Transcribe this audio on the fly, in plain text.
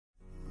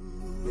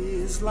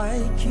is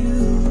like you,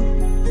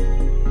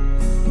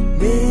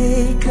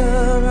 maker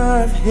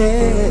of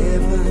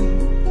heaven,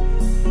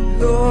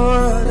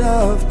 Lord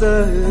of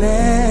the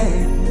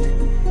land,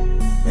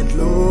 and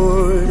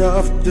Lord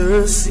of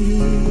the sea,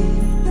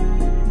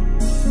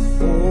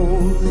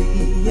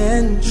 holy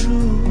and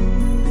true,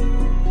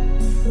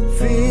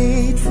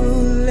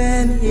 faithful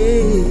and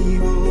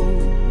able,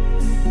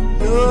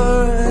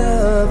 Lord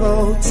of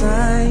all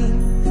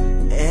time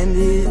and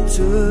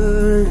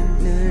eternity.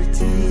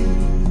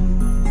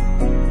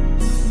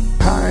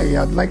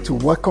 Hi, I'd like to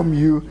welcome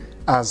you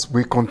as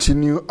we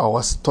continue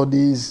our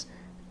studies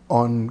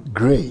on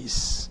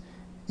grace.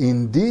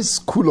 In this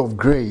school of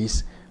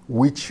grace,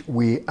 which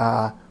we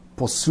are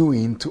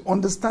pursuing to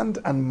understand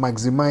and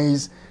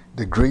maximize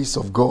the grace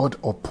of God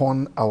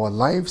upon our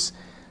lives,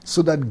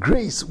 so that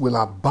grace will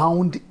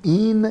abound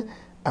in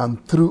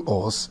and through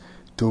us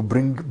to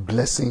bring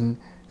blessing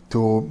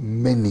to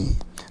many.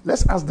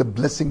 Let's ask the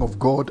blessing of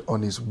God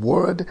on His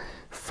Word.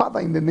 Father,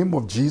 in the name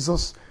of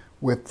Jesus,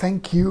 we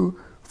thank you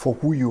for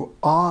who you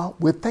are.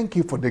 We thank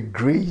you for the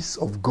grace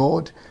of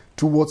God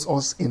towards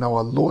us in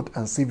our Lord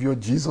and Savior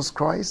Jesus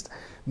Christ.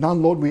 Now,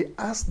 Lord, we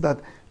ask that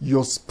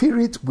your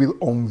Spirit will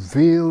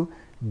unveil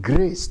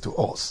grace to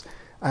us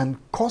and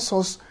cause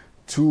us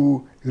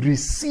to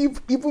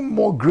receive even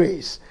more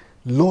grace,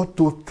 Lord,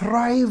 to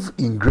thrive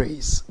in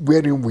grace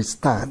wherein we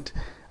stand,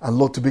 and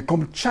Lord, to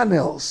become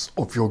channels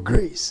of your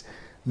grace,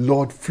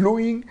 Lord,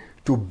 flowing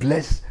to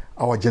bless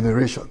our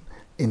generation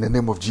in the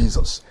name of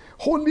Jesus.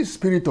 Holy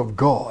Spirit of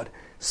God,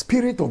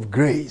 Spirit of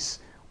grace,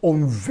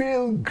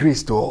 unveil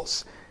grace to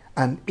us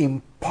and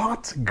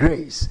impart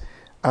grace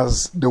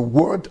as the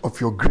word of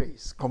your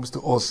grace comes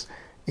to us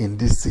in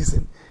this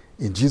season.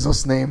 In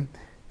Jesus' name,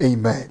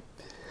 amen.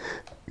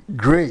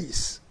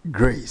 Grace,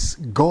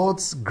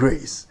 God's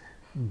grace,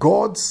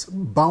 God's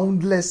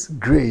boundless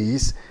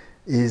grace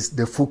is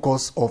the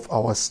focus of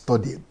our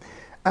study.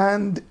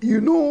 And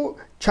you know,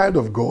 child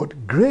of God,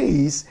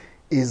 grace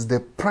is the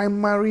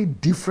primary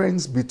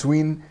difference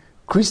between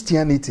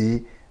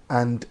Christianity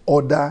and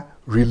other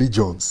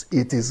religions.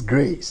 It is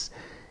grace.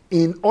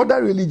 In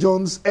other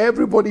religions,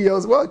 everybody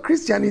else, well,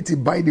 Christianity,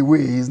 by the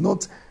way, is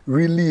not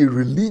really a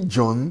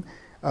religion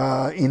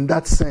in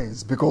that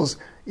sense, because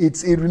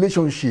it's a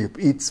relationship.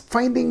 It's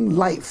finding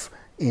life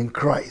in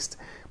Christ.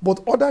 But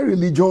other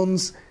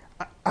religions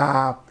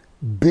are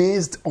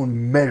based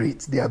on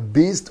merit. They are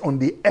based on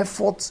the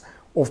efforts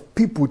of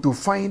people to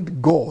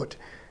find God.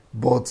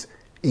 But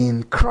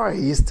in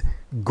Christ,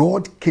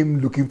 God came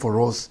looking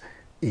for us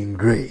in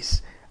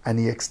grace. And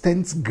He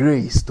extends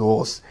grace to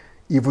us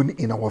even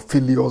in our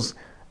failures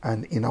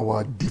and in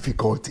our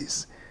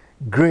difficulties.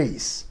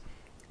 Grace.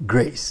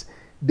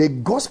 The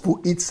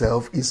gospel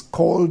itself is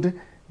called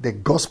the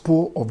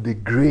gospel of the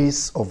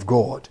grace of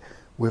God.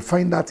 We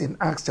find that in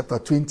Acts chapter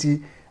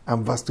 20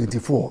 and verse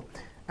 24.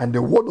 And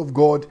the word of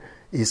God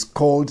is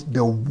called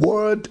the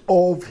word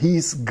of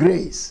His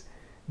grace.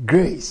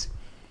 Grace.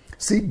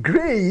 See,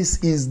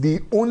 grace is the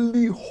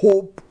only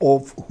hope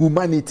of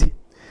humanity.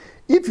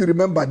 If you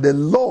remember the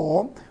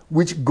law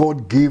which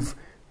God gave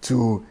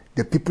to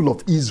the people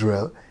of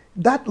Israel,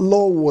 that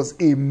law was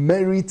a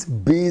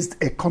merit-based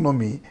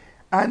economy,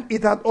 and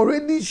it had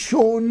already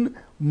shown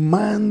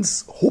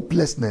man's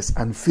hopelessness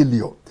and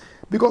failure.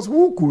 Because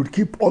who could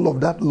keep all of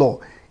that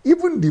law?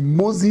 Even the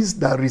Moses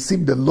that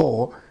received the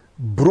law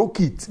broke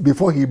it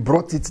before he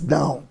brought it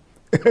down.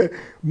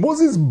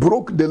 Moses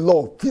broke the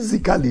law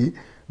physically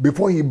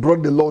before he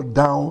brought the law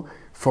down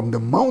from the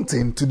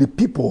mountain to the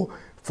people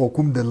for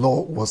whom the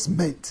law was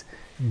meant.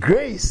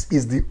 Grace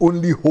is the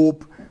only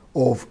hope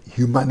of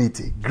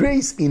humanity.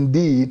 Grace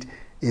indeed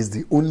is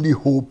the only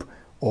hope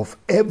of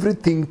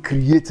everything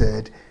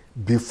created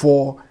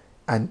before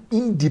an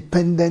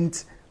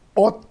independent,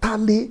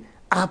 utterly,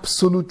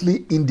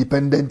 absolutely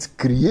independent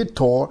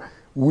creator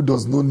who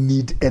does not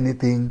need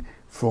anything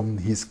from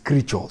his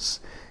creatures.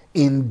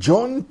 In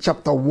John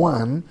chapter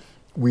 1,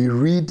 we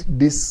read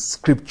this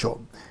scripture.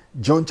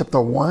 John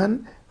chapter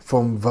 1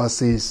 from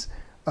verses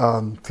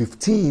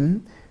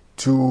 15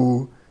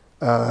 to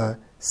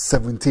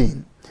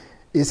 17.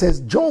 It says,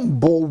 John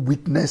bore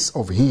witness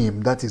of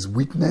him, that is,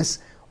 witness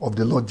of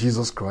the Lord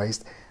Jesus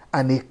Christ,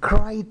 and he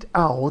cried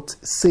out,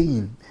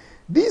 saying,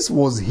 This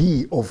was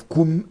he of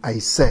whom I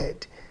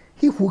said,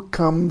 He who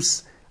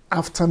comes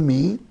after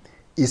me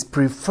is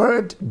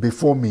preferred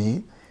before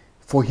me,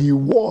 for he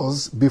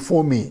was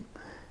before me.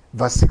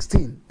 Verse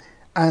 16.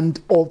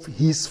 And of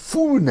his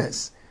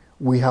fullness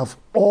we have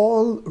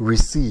all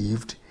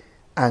received,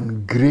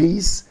 and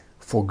grace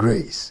for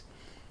grace.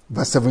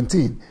 Verse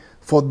 17.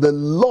 For the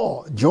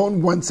law,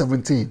 John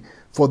 1:17,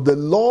 for the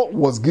law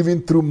was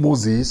given through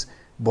Moses,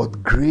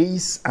 but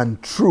grace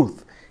and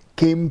truth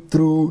came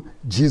through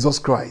Jesus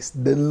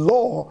Christ. The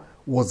law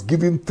was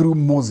given through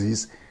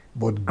Moses,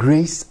 but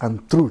grace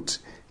and truth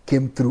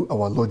came through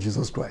our Lord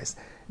Jesus Christ.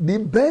 The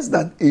best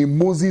that a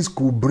Moses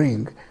could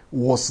bring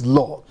was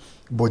law,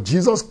 but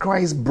Jesus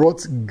Christ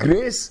brought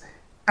grace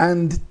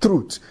and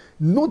truth.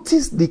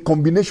 Notice the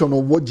combination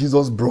of what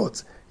Jesus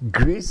brought,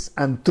 grace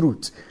and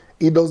truth.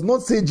 It does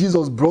not say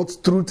Jesus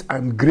brought truth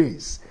and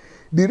grace.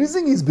 The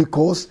reason is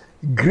because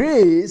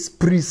grace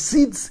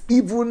precedes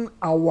even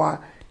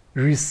our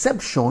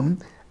reception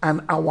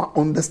and our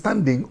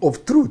understanding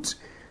of truth.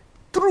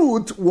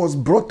 Truth was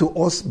brought to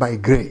us by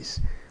grace.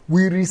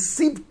 We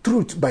receive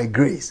truth by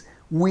grace.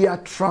 We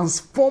are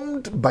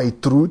transformed by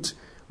truth,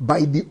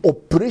 by the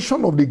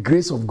operation of the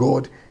grace of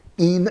God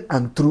in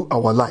and through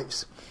our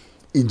lives.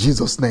 In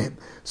Jesus' name.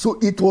 So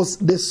it was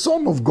the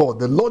Son of God,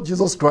 the Lord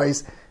Jesus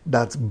Christ,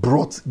 that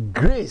brought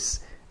grace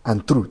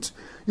and truth.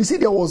 You see,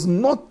 there was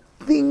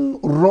nothing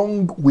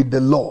wrong with the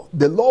law.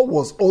 The law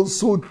was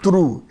also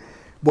true.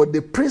 But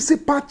the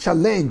principal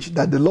challenge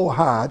that the law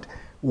had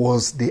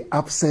was the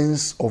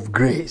absence of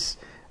grace.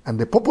 And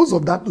the purpose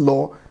of that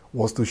law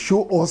was to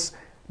show us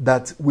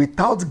that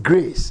without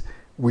grace,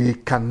 we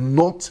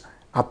cannot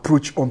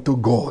approach unto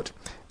God,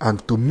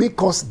 and to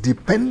make us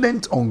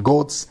dependent on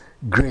God's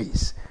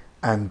grace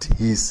and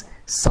His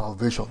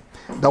salvation.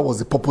 That was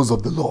the purpose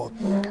of the law.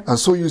 And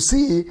so you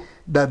see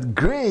that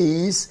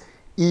grace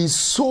is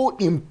so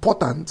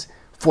important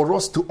for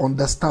us to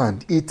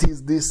understand. It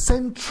is the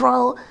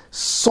central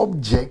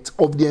subject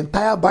of the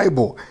entire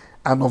Bible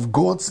and of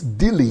God's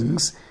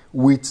dealings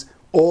with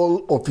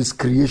all of His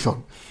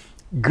creation.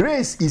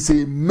 Grace is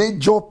a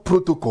major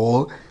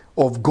protocol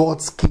of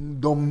God's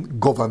kingdom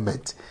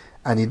government,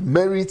 and it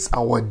merits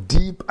our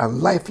deep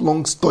and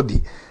lifelong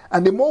study.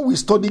 And the more we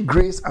study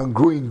grace and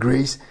grow in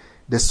grace,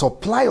 the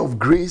supply of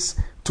grace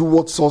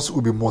towards us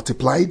will be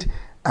multiplied,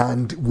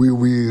 and we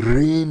will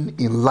reign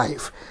in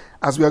life.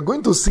 As we are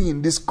going to see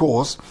in this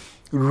course,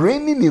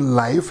 reigning in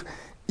life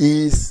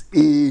is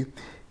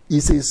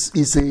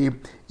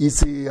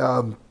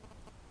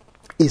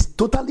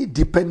totally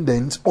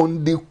dependent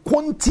on the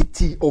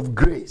quantity of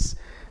grace.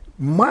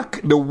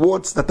 Mark the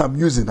words that I'm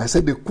using. I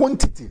said the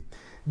quantity.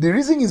 The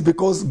reason is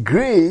because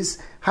grace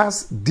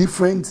has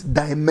different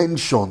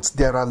dimensions.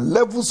 There are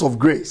levels of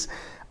grace.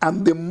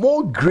 And the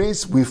more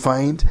grace we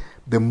find,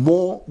 the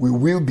more we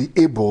will be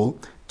able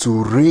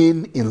to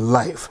reign in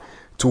life,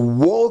 to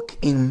walk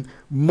in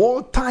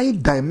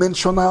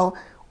multi-dimensional,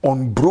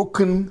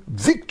 unbroken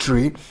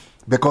victory,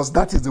 because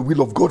that is the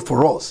will of God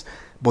for us.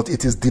 But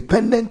it is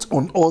dependent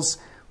on us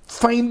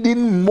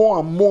finding more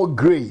and more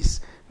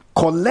grace,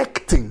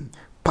 collecting,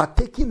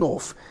 partaking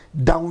of,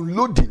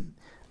 downloading,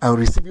 and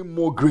receiving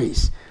more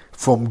grace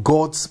from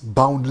God's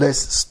boundless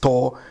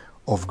store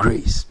of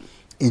grace.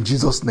 In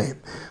Jesus'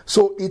 name.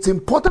 So it's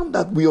important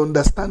that we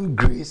understand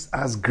grace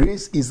as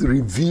grace is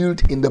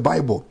revealed in the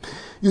Bible.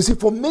 You see,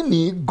 for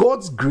many,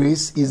 God's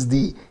grace is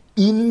the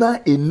inner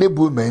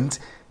enablement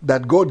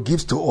that God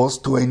gives to us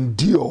to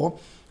endure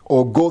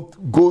or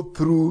go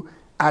through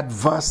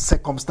adverse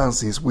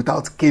circumstances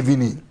without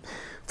caving in.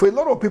 For a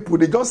lot of people,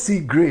 they just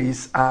see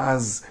grace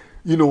as,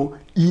 inner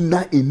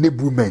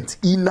enablement,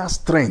 inner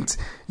strength.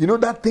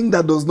 That thing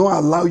that does not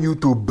allow you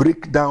to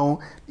break down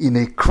in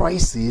a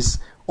crisis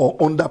or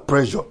under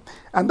pressure.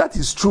 And that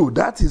is true.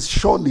 That is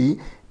surely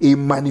a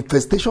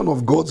manifestation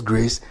of God's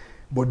grace.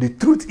 But the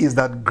truth is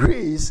that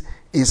grace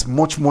is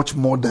much, much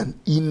more than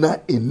inner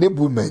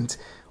enablement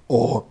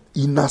or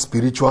inner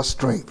spiritual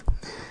strength.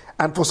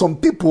 And for some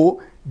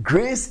people,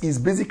 grace is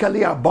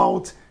basically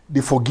about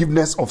the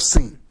forgiveness of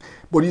sin.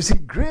 But you see,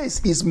 grace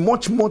is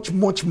much, much,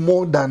 much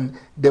more than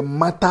the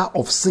matter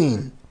of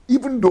sin.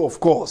 Even though, of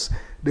course,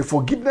 the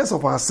forgiveness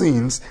of our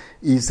sins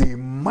is a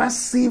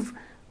massive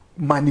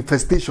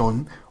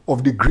manifestation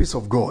of the grace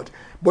of God.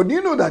 But do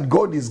you know that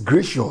God is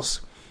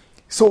gracious?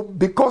 So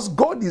because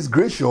God is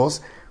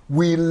gracious,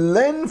 we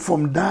learn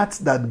from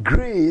that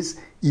grace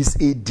is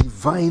a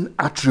divine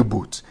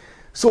attribute.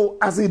 So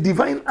as a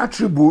divine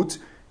attribute,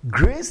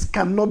 grace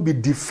cannot be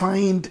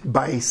defined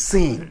by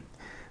sin.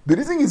 The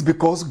reason is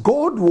because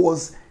God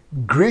was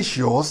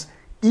gracious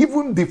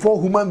even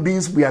before human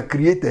beings were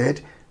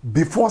created,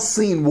 before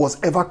sin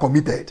was ever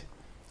committed.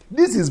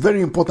 This is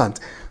very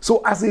important.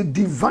 So as a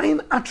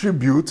divine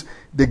attribute,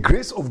 the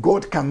grace of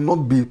God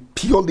cannot be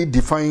purely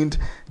defined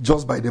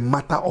just by the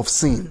matter of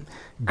sin.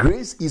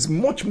 Grace is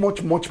much,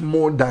 much, much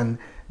more than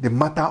the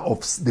matter of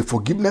the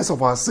forgiveness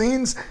of our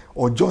sins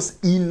or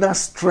just inner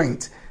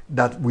strength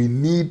that we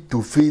need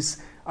to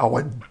face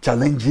our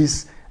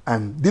challenges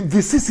and the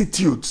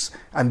vicissitudes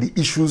and the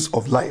issues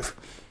of life.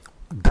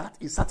 That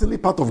is certainly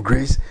part of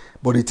grace,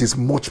 but it is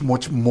much,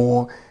 much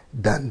more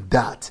than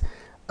that.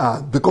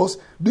 Because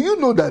do you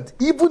know that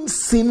even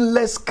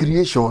sinless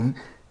creation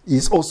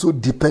is also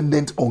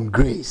dependent on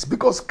grace?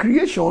 Because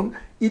creation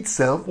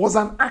itself was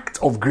an act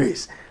of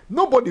grace.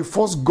 Nobody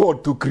forced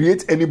God to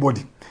create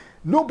anybody.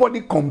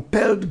 Nobody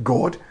compelled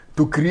God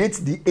to create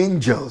the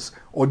angels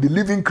or the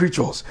living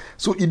creatures.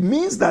 So it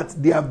means that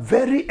their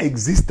very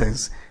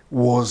existence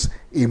was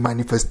a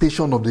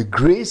manifestation of the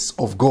grace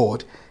of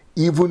God,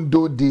 even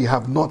though they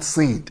have not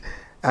sinned.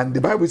 And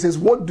the Bible says,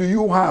 what do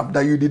you have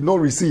that you did not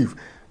receive?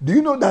 Do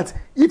you know that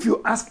if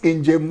you ask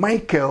Angel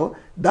Michael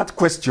that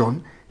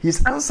question,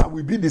 his answer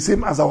will be the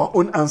same as our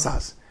own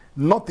answers?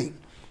 Nothing.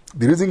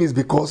 The reason is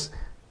because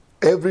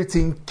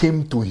everything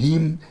came to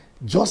him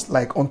just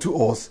like unto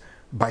us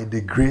by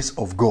the grace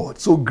of God.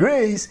 So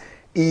grace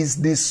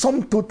is the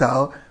sum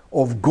total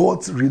of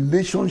God's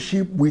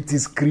relationship with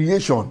his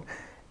creation.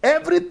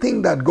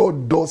 Everything that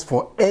God does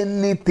for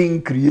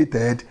anything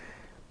created,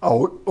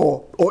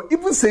 or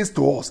even says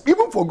to us,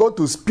 even for God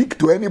to speak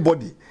to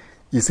anybody,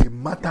 is a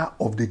matter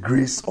of the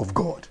grace of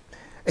God.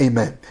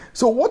 Amen.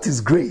 So what is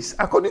grace?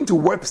 According to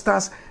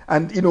Webster's,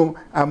 and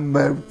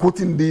I'm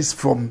quoting this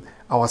from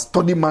our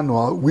study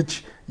manual,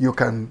 which you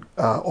can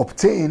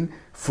obtain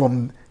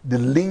from the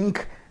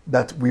link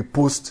that we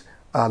post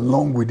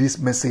along with this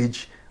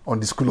message on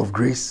the School of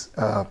Grace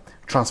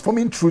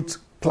Transforming Truth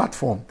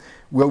platform,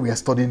 where we are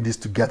studying this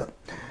together.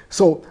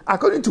 So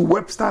according to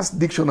Webster's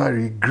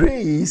dictionary,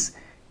 grace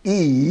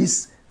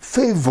is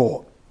favor,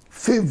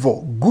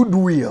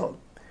 goodwill,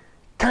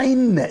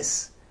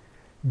 kindness.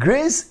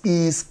 Grace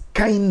is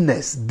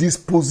kindness,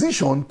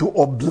 disposition to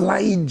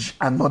oblige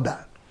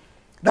another.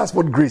 That's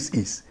what grace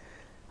is.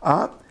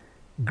 A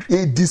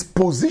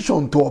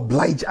disposition to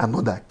oblige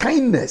another.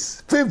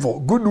 Kindness, favor,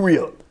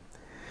 goodwill.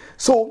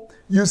 So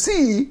you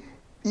see,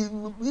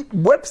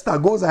 Webster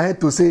goes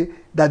ahead to say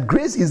that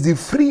grace is the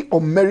free,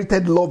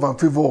 unmerited love and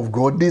favor of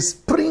God, the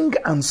spring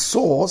and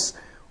source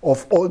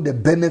of all the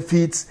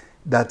benefits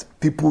that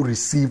people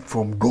receive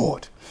from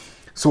God.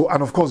 So,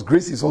 and of course,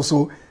 grace is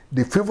also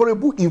the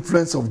favorable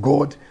influence of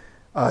God,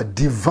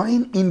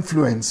 divine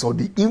influence, or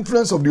the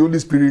influence of the Holy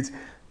Spirit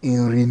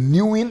in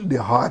renewing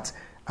the heart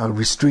and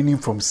restraining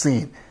from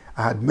sin.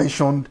 I had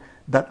mentioned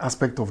that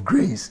aspect of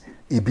grace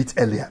a bit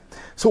earlier.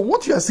 So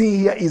what you are seeing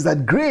here is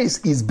that grace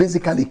is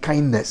basically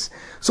kindness.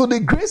 So the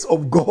grace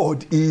of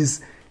God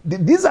is,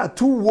 these are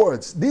two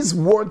words. These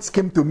words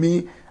came to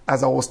me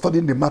as I was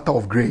studying the matter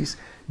of grace.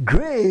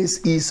 Grace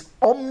is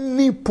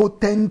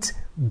omnipotent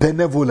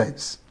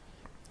benevolence.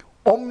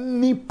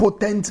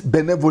 Omnipotent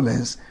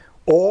benevolence,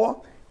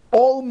 or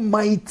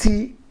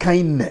almighty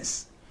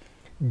kindness.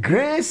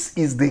 Grace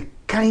is the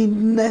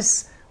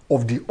kindness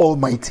of the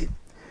Almighty.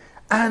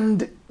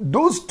 And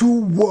those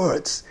two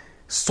words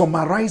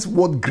summarize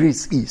what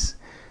grace is.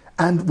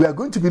 And we are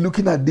going to be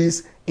looking at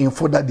this in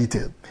further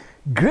detail.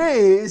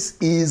 Grace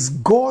is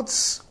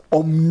God's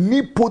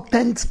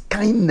omnipotent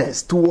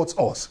kindness towards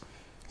us.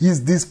 His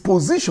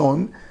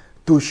disposition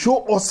to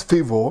show us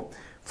favor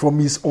from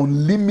his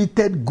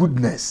unlimited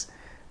goodness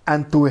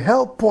and to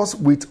help us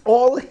with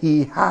all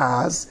he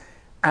has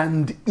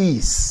and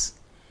is.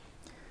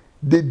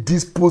 The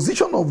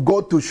disposition of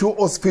God to show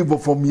us favor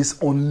from his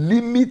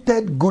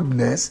unlimited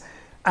goodness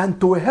and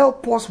to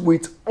help us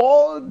with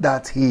all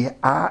that he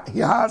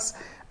has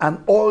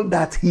and all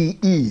that he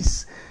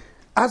is.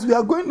 As we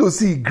are going to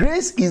see,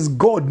 grace is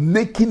God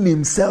making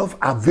himself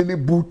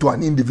available to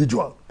an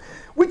individual.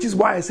 Which is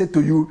why I said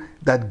to you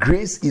that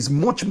grace is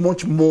much,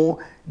 much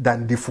more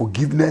than the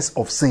forgiveness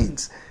of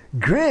sins.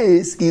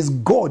 Grace is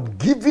God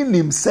giving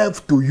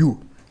himself to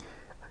you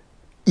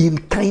in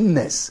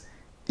kindness,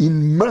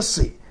 in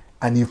mercy,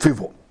 and in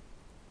favor.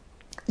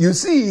 You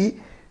see,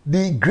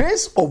 the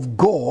grace of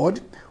God,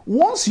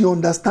 once you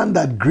understand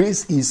that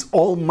grace is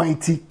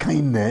almighty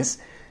kindness,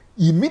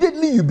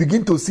 immediately you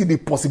begin to see the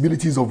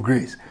possibilities of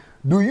grace.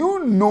 Do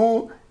you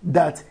know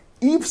that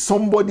if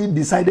somebody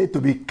decided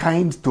to be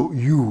kind to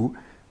you,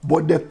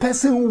 but the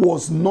person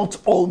was not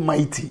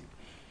almighty,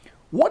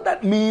 what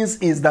that means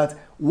is that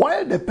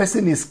while the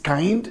person is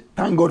kind,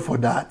 thank God for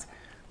that,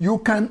 you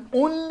can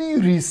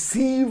only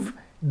receive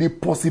the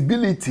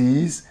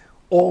possibilities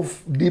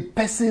of the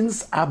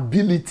person's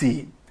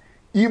ability,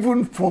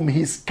 even from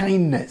his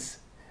kindness.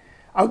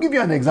 I'll give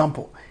you an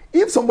example.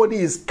 If somebody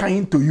is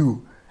kind to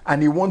you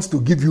and he wants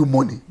to give you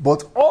money,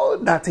 but all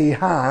that he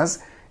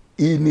has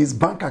in his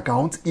bank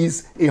account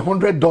is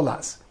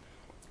 $100,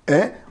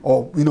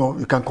 or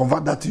you can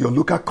convert that to your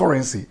local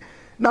currency.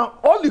 Now,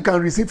 all you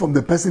can receive from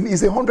the person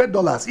is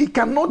 $100. He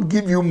cannot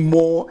give you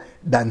more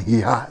than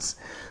he has.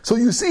 So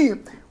you see,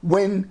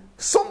 when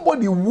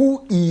somebody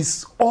who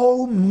is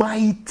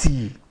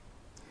almighty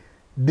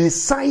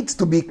decides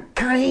to be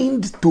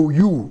kind to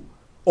you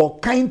or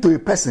kind to a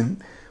person,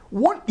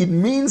 what it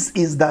means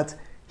is that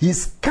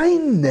his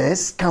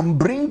kindness can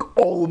bring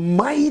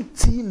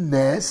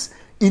almightiness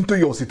into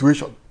your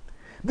situation,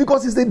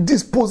 because it's the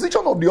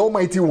disposition of the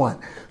Almighty One.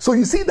 So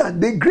you see that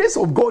the grace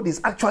of God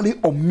is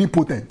actually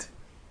omnipotent.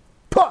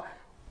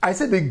 I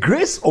said the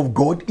grace of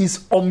God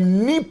is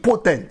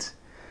omnipotent.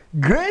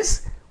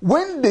 Grace,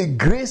 when the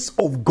grace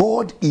of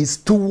God is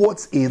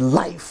towards a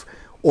life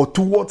or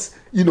towards,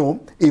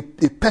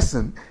 a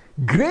person,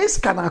 grace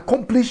can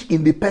accomplish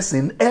in the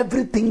person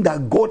everything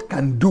that God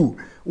can do.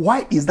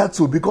 Why is that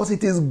so? Because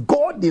it is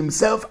God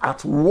himself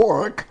at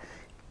work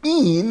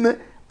in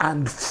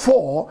and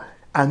for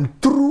and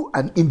through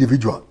an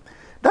individual.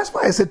 That's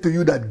why I said to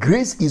you that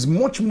grace is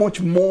much,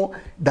 much more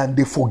than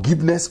the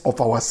forgiveness of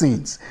our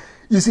sins.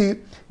 You see,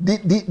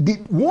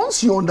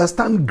 once you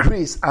understand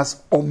grace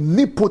as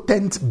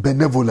omnipotent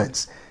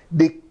benevolence,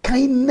 the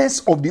kindness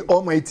of the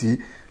Almighty,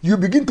 you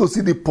begin to see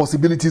the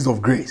possibilities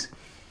of grace.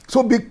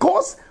 So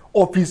because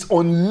of his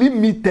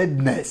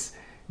unlimitedness,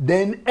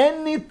 then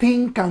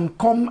anything can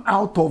come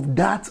out of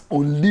that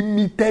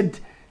unlimited,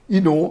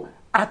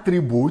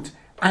 attribute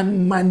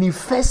and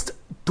manifest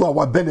to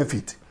our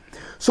benefit.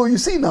 So you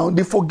see now,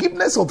 the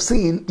forgiveness of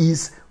sin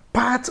is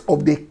part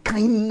of the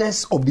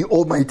kindness of the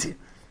Almighty.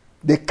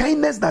 The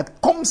kindness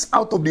that comes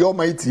out of the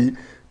Almighty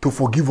to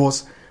forgive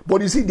us.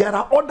 But you see, there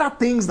are other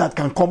things that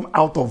can come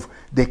out of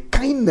the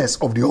kindness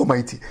of the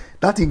Almighty.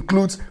 That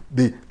includes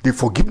the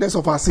forgiveness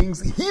of our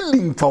sins,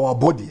 healing for our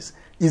bodies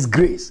is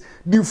grace.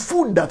 The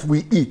food that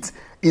we eat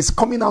is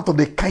coming out of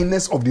the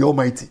kindness of the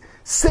Almighty.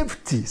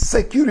 Safety,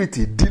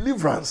 security,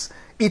 deliverance,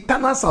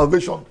 eternal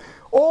salvation.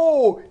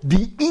 Oh,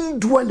 the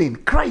indwelling,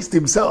 Christ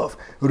himself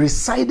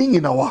residing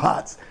in our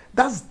hearts.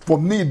 That's for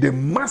me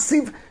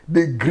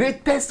the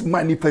greatest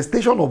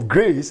manifestation of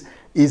grace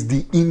is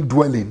the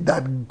indwelling.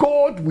 That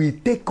God will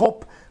take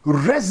up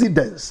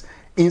residence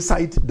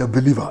inside the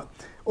believer.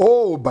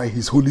 Oh, by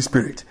his Holy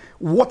Spirit.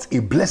 What a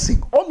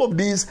blessing. All of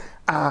these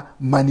are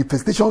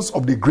manifestations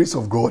of the grace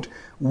of God,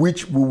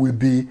 which we will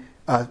be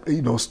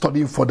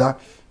studying further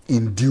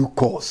in due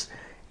course.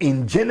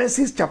 In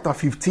Genesis chapter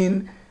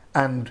 15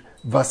 and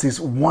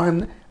verses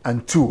 1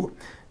 and 2,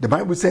 the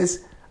Bible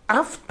says,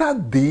 after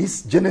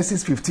this,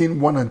 Genesis 15,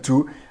 1 and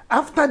 2,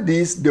 after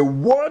this, the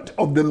word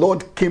of the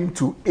Lord came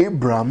to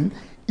Abram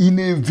in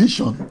a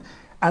vision.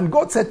 And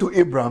God said to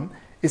Abram,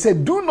 he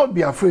said, do not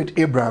be afraid,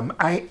 Abram.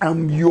 I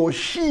am your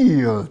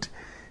shield,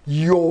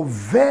 your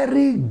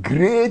very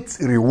great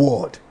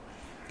reward.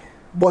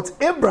 But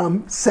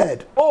Abram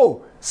said,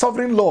 oh,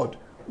 sovereign Lord,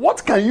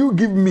 what can you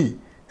give me,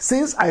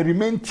 since I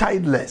remain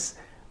childless,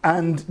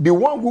 and the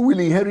one who will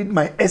inherit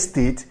my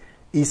estate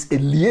is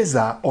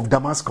Eliezer of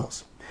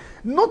Damascus?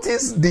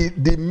 Notice the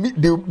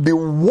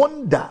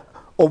wonder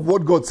of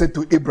what God said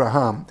to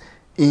Abraham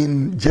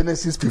in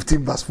Genesis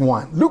 15 verse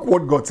 1. Look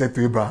what God said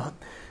to Abraham.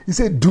 He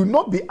said, do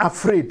not be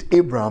afraid,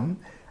 Abram.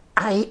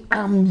 I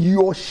am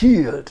your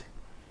shield.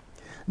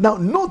 Now,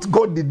 note,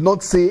 God did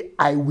not say,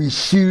 I will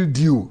shield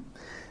you.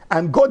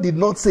 And God did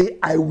not say,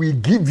 I will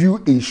give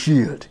you a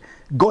shield.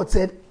 God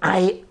said,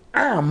 I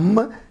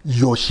am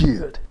your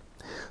shield.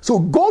 So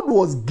God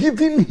was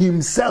giving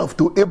himself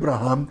to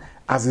Abraham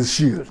as a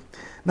shield.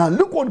 Now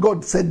look what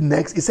God said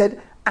next. He said,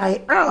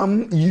 I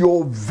am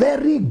your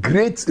very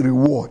great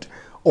reward.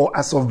 Or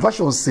as some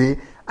versions say,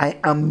 I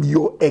am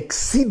your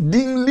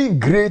exceedingly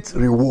great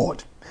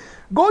reward.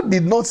 God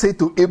did not say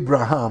to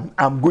Abraham,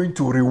 I'm going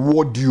to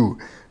reward you.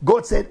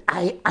 God said,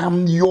 I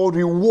am your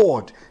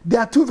reward. There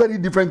are two very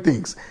different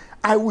things.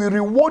 I will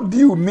reward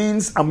you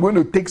means I'm going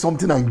to take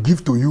something and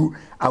give to you.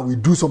 I will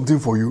do something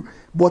for you.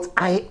 But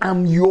I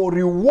am your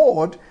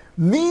reward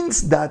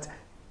means that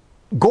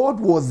God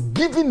was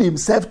giving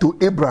himself to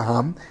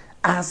Abraham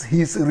as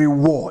his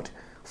reward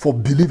for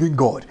believing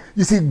God.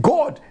 You see,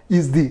 God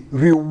is the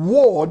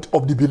reward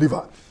of the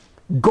believer.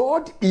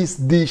 God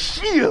is the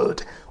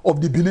shield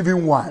of the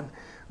believing one.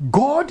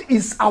 God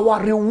is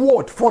our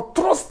reward for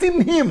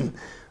trusting him.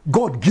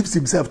 God gives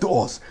himself to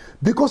us.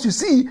 Because you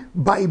see,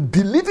 by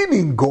believing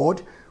in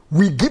God,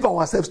 we give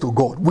ourselves to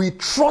God. We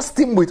trust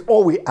him with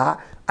all we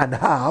are and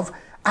have.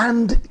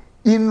 And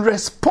in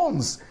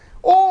response,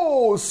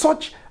 oh,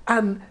 such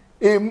a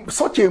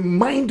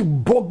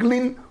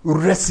mind-boggling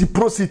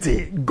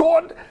reciprocity.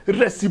 God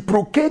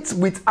reciprocates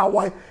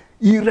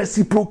He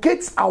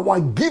reciprocates our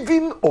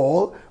giving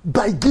all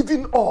by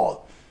giving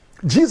all.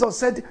 Jesus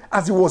said,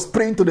 as he was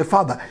praying to the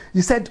Father,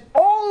 he said,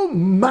 all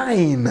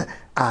mine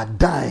are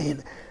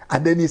thine.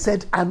 And then he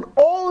said, and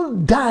all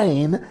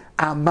thine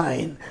are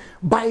mine.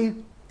 By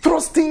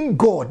trusting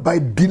God, by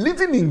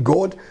believing in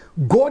God,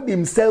 God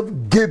himself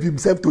gave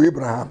himself to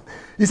Abraham.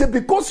 He said,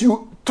 because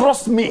you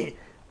trust me,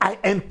 I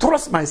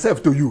entrust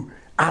myself to you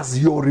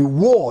as your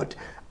reward,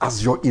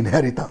 as your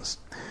inheritance.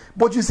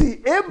 But you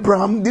see,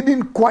 Abraham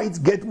didn't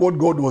quite get what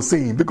God was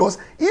saying, because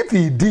if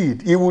he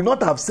did, he would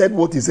not have said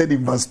what he said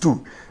in verse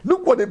 2.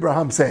 Look what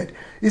Abraham said.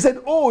 He said,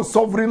 oh,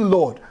 sovereign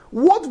Lord,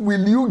 what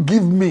will you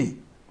give me,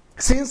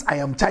 since I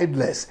am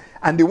childless,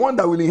 and the one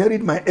that will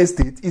inherit my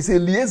estate is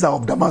Eliezer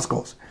of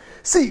Damascus?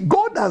 See,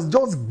 God has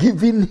just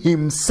given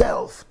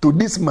himself to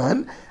this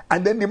man,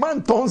 and then the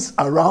man turns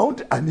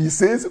around and he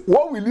says,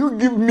 what will you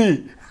give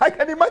me? I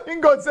can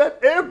imagine God said,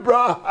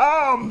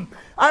 Abraham,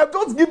 I have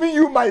just given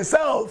you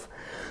myself.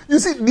 You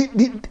see,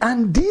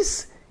 and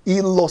this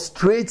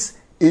illustrates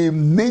a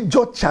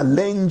major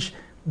challenge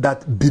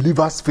that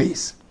believers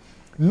face.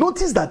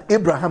 Notice that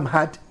Abraham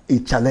had a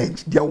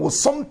challenge. There was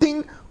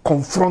something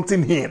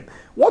confronting him.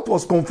 What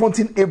was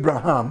confronting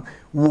Abraham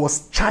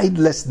was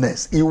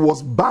childlessness. He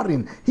was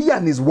barren. He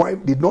and his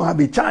wife did not have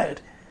a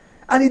child.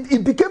 And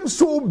it became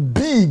so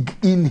big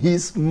in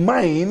his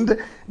mind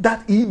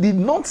that he did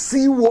not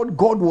see what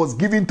God was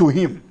giving to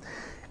him.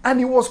 And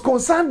he was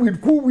concerned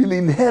with who will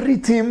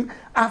inherit him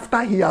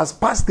after he has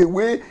passed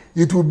away.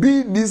 It will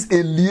be this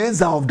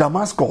Eliezer of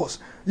Damascus.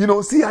 You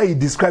know, see how he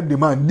described the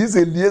man. This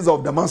Eliezer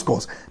of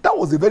Damascus. That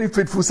was a very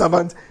faithful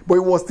servant, but he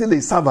was still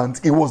a servant.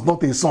 He was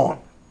not a son.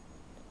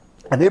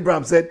 And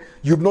Abraham said,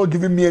 you've not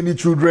given me any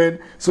children,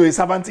 so a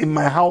servant in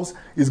my house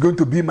is going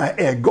to be my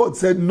heir. God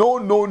said, no.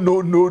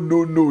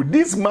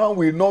 This man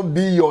will not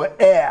be your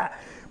heir,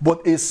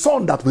 but a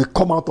son that will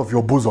come out of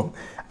your bosom.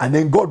 And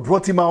then God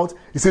brought him out.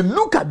 He said,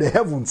 look at the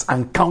heavens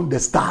and count the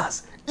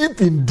stars.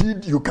 if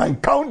indeed you can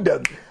count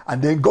them.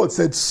 And then God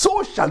said,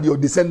 so shall your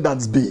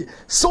descendants be,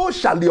 so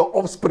shall your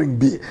offspring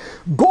be.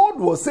 God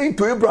was saying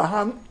to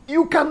Abraham,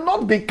 you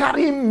cannot be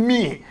carrying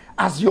me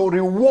as your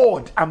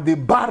reward and be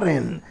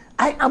barren.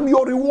 I am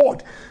your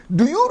reward.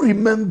 Do you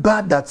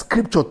remember that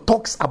scripture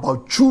talks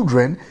about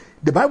children?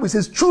 The Bible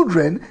says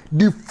children,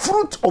 the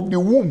fruit of the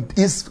womb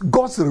is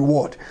God's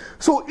reward.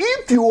 So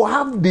if you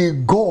have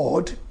the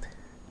God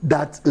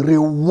that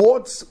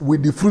rewards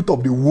with the fruit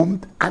of the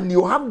womb, and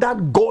you have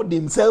that God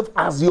himself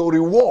as your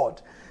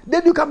reward,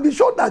 then you can be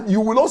sure that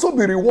you will also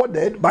be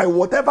rewarded by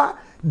whatever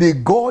the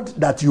God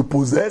that you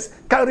possess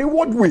can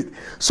reward with.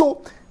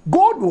 So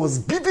God was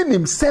giving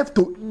himself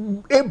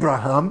to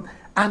Abraham,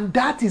 and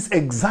that is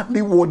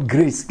exactly what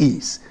grace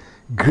is.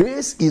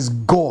 Grace is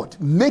God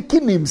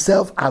making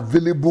himself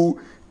available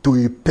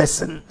to a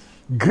person.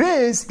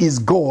 Grace is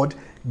God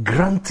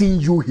granting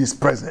you his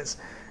presence.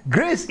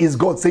 Grace is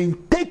God saying,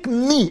 take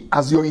me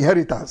as your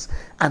inheritance,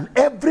 and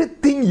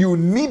everything you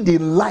need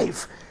in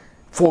life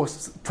for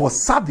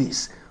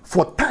service,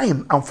 for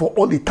time, and for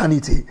all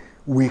eternity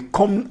will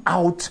come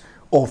out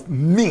of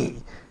me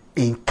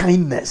in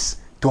kindness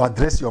to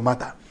address your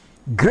matter.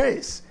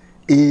 Grace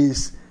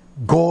is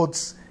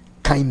God's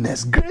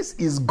kindness. Grace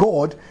is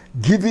God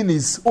giving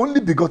his only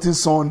begotten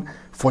Son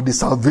for the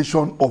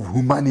salvation of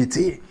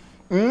humanity,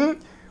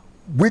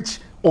 which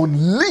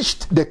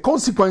unleashed the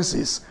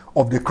consequences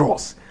of the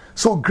cross.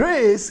 So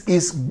grace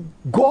is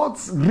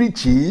God's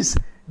riches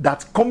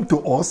that come to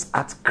us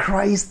at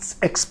Christ's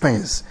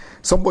expense.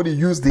 Somebody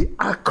used the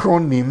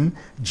acronym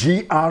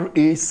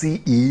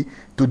GRACE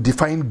to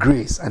define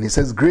grace, and he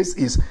says grace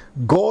is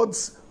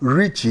God's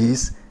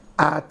riches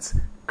at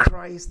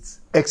Christ's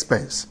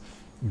expense.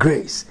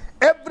 Grace,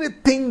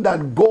 everything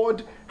that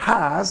God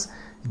has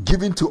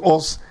given to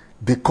us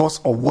because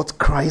of what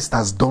Christ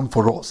has done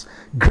for us.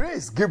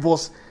 Grace gave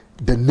us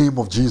the name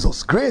of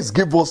Jesus. Grace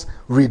gave us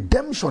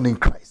redemption in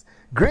Christ.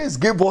 Grace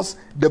gave us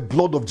the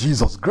blood of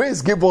Jesus.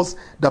 Grace gave us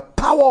the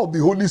power of the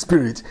Holy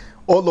Spirit.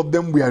 All of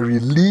them were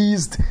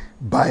released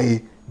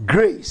by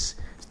grace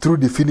through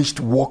the finished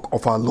work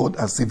of our Lord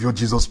and Savior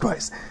Jesus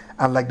Christ.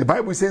 And like the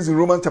Bible says in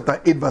Romans chapter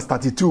 8 verse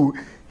 32,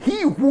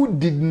 he who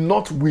did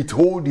not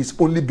withhold his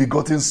only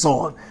begotten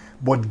Son,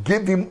 but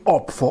gave him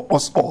up for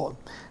us all,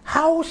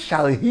 how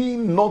shall he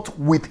not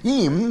with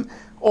him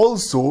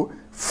also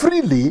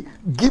freely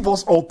give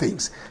us all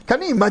things?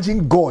 Can you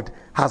imagine? God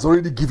has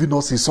already given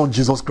us his Son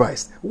Jesus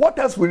Christ. What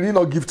else will he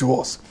not give to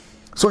us?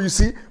 So you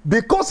see,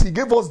 because he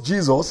gave us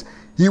Jesus,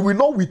 he will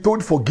not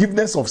withhold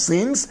forgiveness of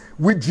sins,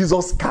 which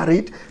Jesus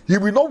carried. He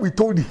will not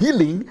withhold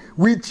healing,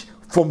 which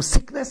from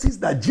sicknesses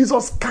that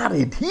Jesus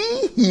carried.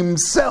 He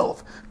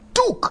himself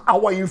took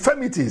our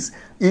infirmities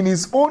in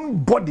his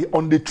own body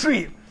on the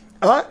tree.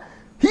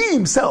 He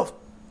himself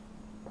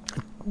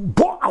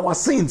bore our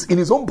sins in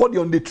his own body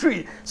on the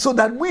tree, so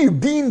that we,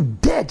 being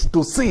dead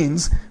to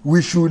sins,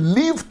 we should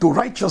live to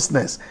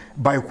righteousness,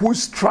 by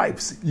whose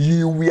stripes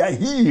you were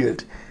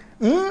healed.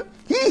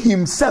 He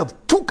himself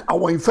took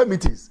our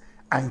infirmities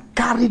and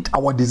carried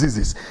our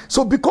diseases.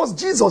 So because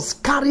Jesus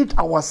carried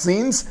our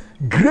sins,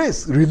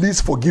 grace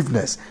released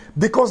forgiveness.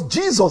 Because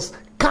Jesus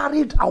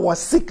carried our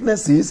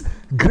sicknesses,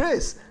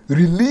 grace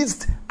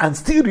released and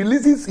still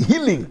releases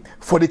healing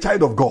for the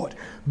child of God.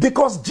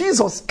 Because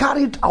Jesus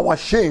carried our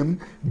shame,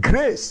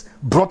 grace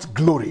brought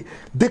glory.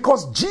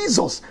 Because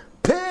Jesus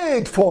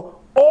paid for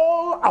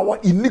all our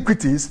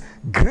iniquities,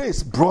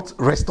 grace brought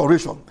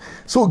restoration.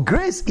 So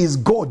grace is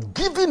God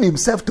giving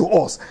himself to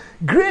us.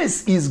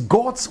 Grace is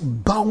God's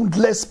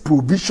boundless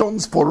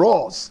provisions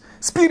for us,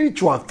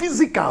 spiritual,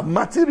 physical,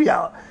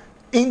 material,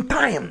 in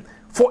time,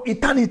 for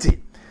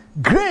eternity.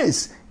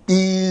 Grace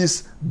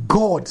is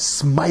God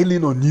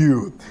smiling on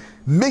you,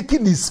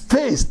 making his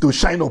face to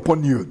shine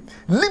upon you,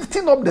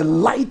 lifting up the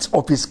light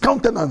of his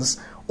countenance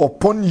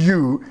upon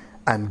you,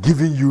 and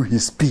giving you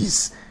his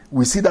peace.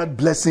 We see that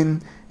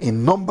blessing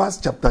in Numbers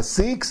chapter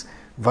 6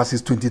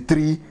 verses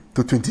 23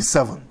 to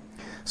 27.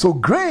 So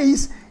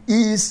grace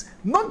is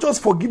not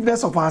just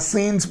forgiveness of our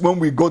sins when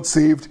we got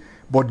saved,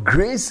 but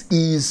grace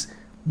is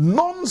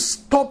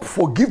non-stop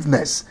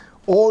forgiveness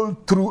all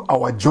through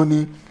our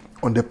journey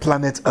on the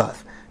planet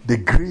Earth. The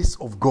grace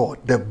of God,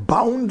 the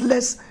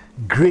boundless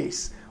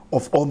grace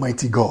of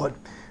Almighty God.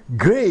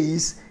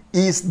 Grace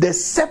is the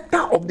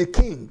scepter of the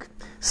king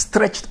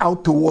stretched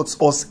out towards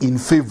us in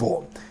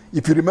favor.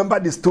 If you remember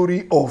the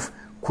story of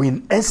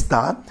Queen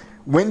Esther,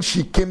 when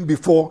she came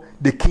before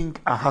the king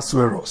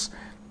Ahasuerus,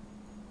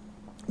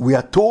 we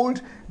are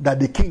told that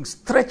the king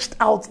stretched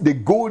out the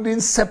golden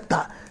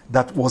scepter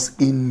that was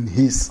in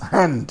his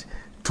hand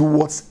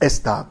towards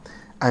Esther,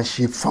 and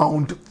she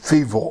found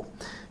favor.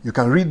 You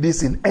can read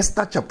this in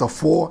Esther chapter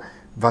 4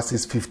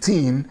 verses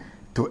 15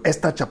 to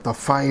Esther chapter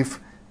 5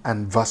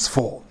 and verse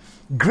 4.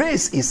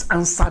 Grace is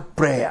answered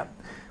prayer.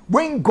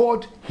 When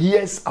God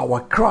hears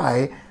our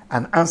cry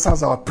and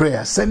answers our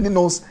prayer, sending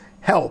us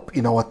help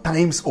in our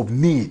times of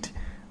need,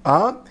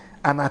 and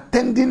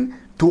attending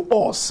to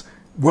us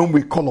when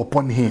we call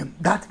upon him,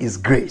 that is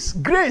grace.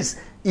 Grace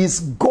is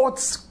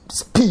God's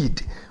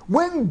speed.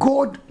 When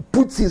God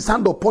puts his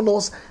hand upon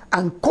us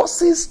and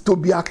causes to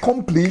be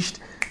accomplished,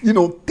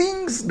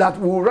 things that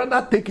will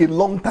rather take a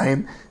long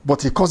time,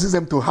 but he causes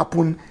them to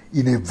happen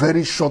in a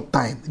very short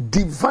time.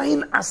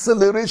 Divine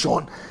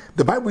acceleration.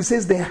 The Bible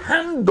says the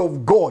hand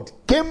of God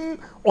came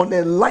on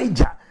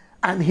Elijah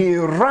and he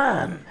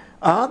ran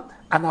and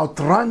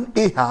outran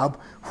Ahab,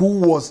 who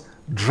was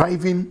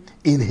driving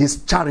in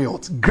his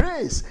chariot.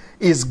 Grace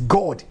is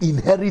God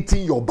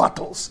inheriting your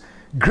battles.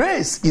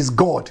 Grace is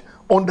God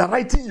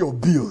underwriting your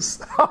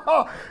bills.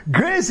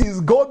 Grace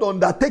is God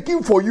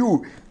undertaking for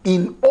you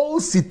in all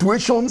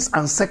situations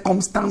and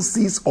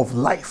circumstances of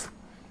life.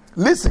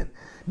 Listen,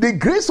 the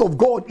grace of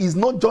God is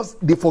not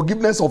just the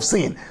forgiveness of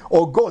sin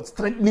or God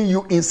strengthening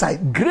you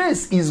inside.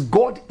 Grace is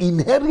God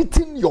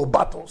inheriting your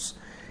battles.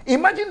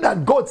 Imagine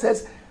that God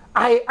says,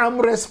 I am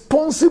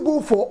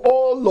responsible for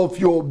all of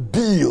your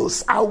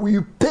bills. I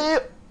will pay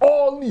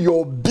all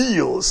your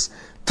bills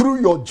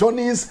through your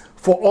journeys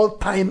for all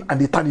time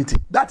and eternity.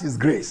 That is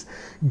grace.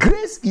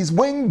 Grace is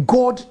when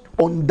God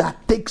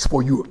undertakes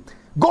for you.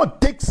 God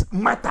takes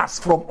matters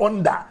from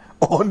under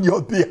on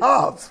your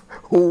behalf.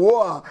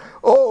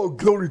 Oh,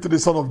 glory to the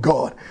Son of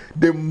God.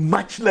 The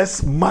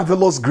matchless,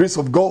 marvelous grace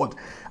of God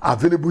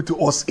available to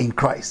us in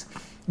Christ.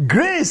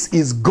 Grace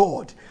is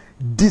God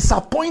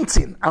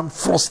disappointing and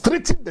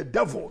frustrating the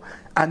devil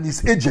and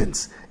his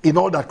agents in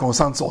all that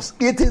concerns us.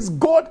 It is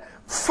God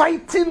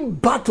fighting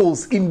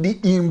battles in the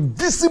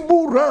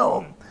invisible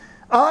realm,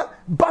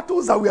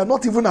 battles that we are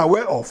not even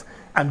aware of,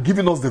 and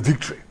giving us the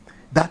victory.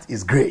 That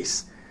is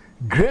grace.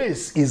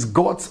 Grace is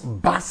God's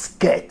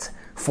basket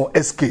for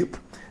escape.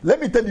 Let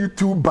me tell you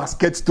 2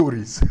 basket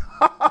stories.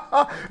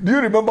 Do you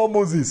remember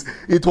Moses?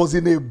 It was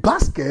in a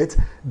basket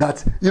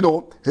that,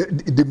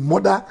 the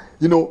mother,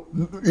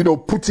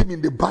 put him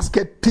in the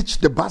basket,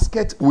 pitched the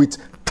basket with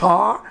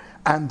tar,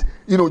 and,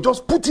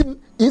 just put him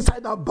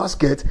inside that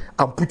basket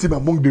and put him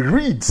among the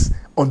reeds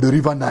on the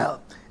river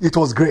Nile. It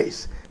was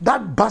grace.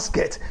 That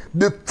basket,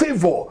 the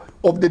favor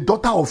of the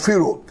daughter of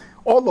Pharaoh,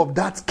 all of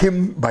that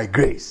came by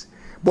grace.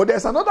 But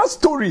there's another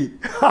story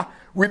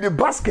with the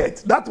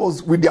basket. That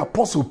was with the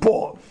Apostle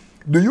Paul.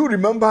 Do you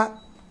remember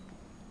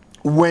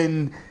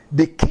when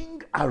the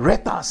king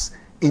Aretas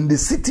in the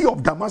city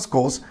of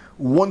Damascus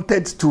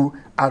wanted to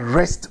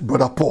arrest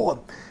Brother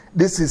Paul?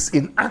 This is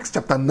in Acts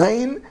chapter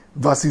 9,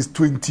 verses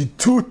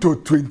 22 to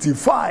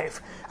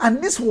 25.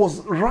 And this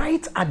was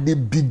right at the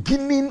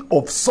beginning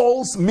of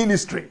Saul's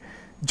ministry.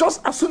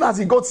 Just as soon as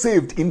he got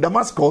saved in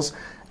Damascus,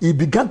 he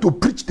began to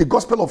preach the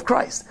gospel of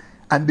Christ.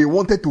 And they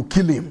wanted to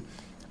kill him.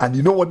 And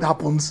you know what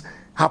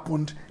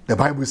happened? The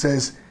Bible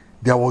says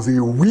there was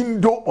a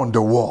window on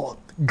the wall.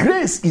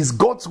 Grace is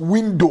God's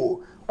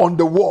window on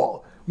the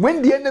wall.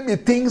 When the enemy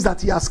thinks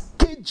that he has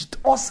caged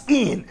us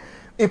in.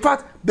 In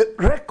fact, the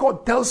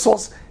record tells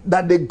us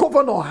that the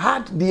governor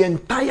had the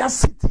entire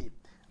city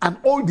and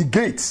all the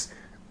gates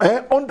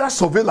under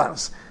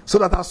surveillance, so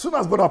that as soon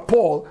as Brother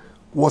Paul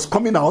was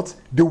coming out,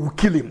 they would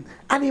kill him.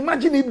 And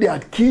imagine if they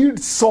had killed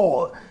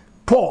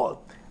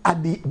Paul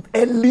at the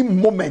early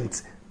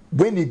moment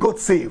when he got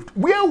saved.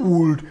 Where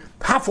would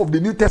half of the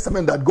New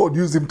Testament that God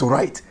used him to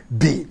write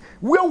be?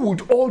 Where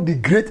would all the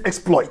great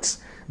exploits?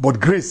 But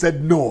grace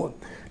said no.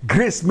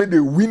 Grace made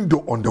a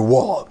window on the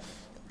wall.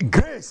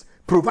 Grace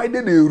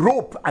provided a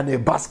rope and a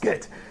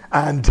basket.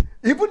 And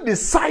even the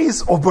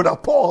size of Brother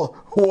Paul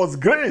was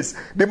grace.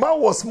 The man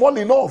was small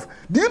enough.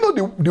 Do you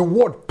know the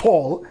word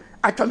Paul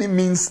actually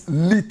means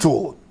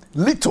little?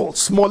 Little,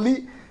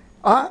 smally.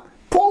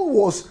 Paul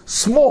was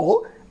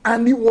small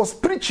and he was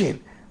preaching.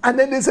 And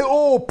then they say,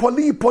 oh,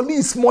 Polly,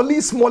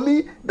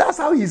 smally. That's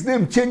how his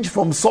name changed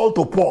from Saul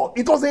to Paul.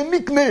 It was a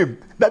nickname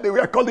that they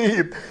were calling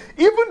him.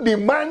 Even the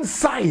man's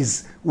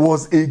size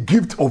was a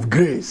gift of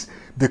grace.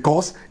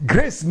 Because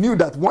grace knew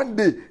that one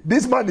day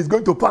this man is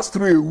going to pass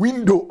through a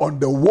window on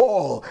the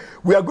wall.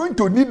 We are going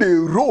to need a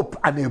rope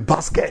and a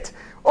basket.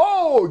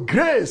 Oh,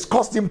 grace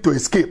caused him to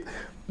escape.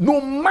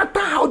 No matter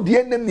how the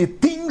enemy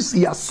thinks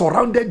he has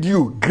surrounded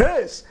you,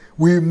 grace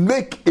will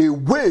make a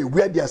way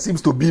where there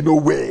seems to be no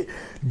way.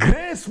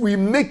 Grace will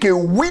make a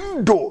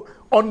window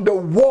on the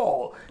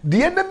wall.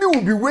 The enemy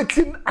will be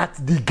waiting at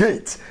the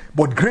gate,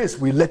 but grace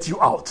will let you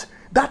out.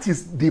 That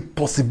is the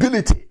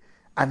possibility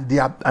and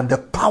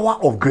the power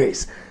of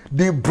grace.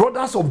 The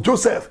brothers of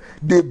Joseph,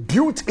 they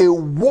built a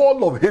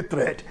wall of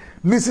hatred.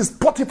 Mrs.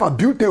 Potiphar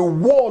built a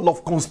wall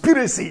of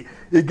conspiracy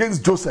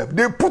against Joseph.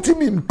 They put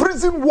him in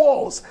prison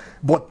walls.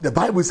 But the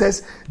Bible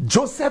says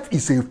Joseph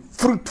is a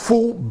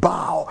fruitful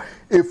bough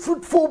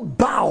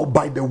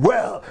by the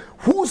well,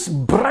 whose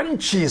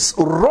branches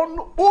run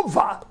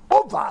over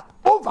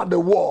the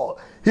wall.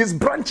 His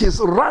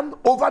branches ran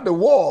over the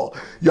wall.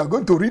 You are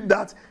going to read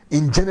that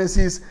in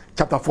Genesis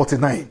chapter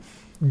 49.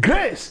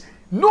 Grace.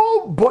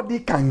 Nobody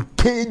can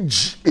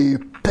cage a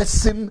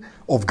person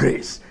of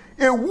grace.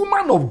 A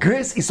woman of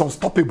grace is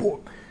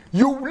unstoppable.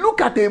 You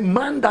look at a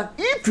man that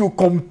if you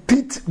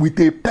compete with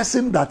a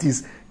person that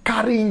is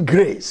carrying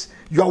grace.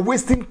 You are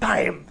wasting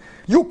time.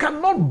 You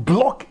cannot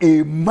block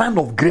a man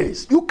of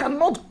grace. You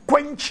cannot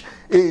quench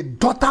a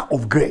daughter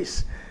of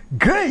grace.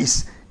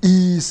 Grace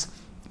is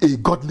a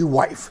godly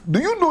wife. Do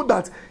you know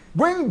that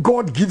when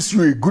God gives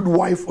you a good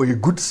wife or a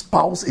good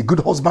spouse, a good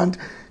husband,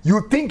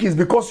 you think it's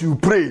because you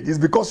prayed, it's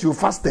because you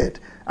fasted.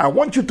 I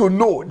want you to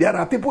know there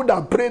are people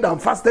that prayed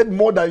and fasted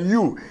more than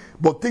you,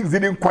 but things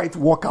didn't quite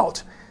work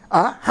out.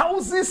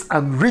 Houses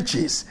and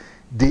riches,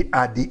 they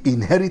are the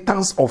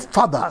inheritance of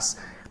fathers,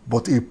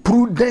 but a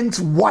prudent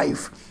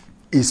wife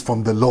is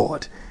from the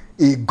Lord.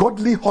 A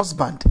godly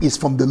husband is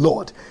from the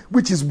Lord,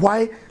 which is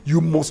why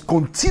you must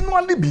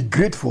continually be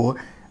grateful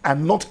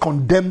and not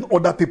condemn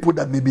other people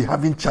that may be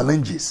having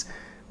challenges.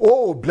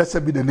 Oh,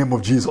 blessed be the name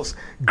of Jesus.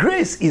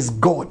 Grace is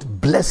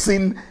God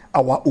blessing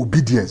our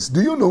obedience.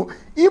 Do you know,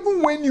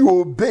 even when you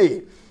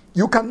obey,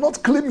 you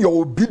cannot claim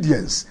your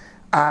obedience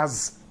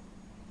as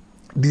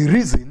the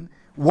reason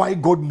why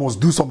God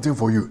must do something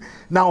for you.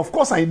 Now, of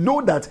course, I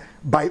know that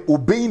by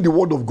obeying the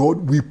word of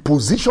God, we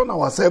position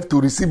ourselves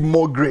to receive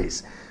more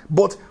grace.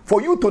 But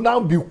for you to now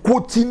be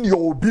quoting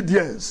your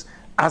obedience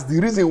as the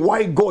reason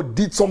why God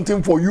did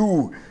something for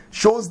you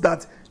shows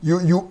that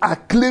you are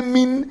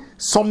claiming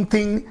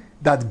something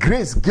that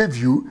grace gave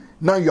you.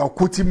 Now you are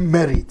quoting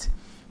merit.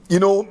 You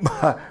know,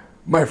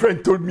 my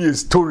friend told me a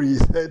story. He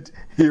said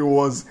he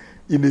was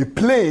in a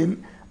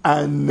plane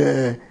and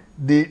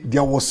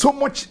there was so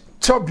much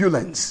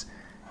turbulence.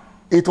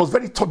 It was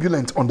very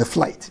turbulent on the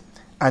flight.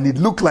 And it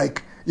looked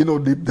like,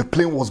 the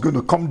plane was going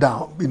to come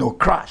down,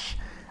 crash.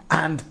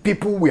 And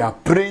people were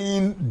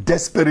praying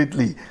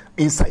desperately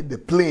inside the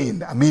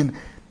plane. I mean,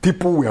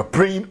 people were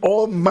praying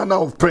all manner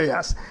of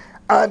prayers.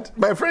 And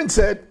my friend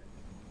said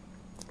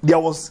there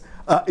was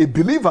a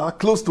believer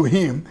close to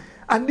him,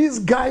 and this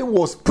guy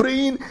was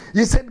praying.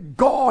 He said,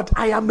 God,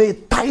 I am a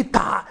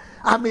tither.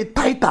 I'm a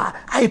tither.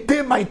 I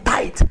pay my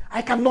tithe.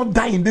 I cannot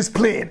die in this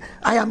plane.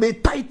 I am a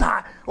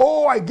tither.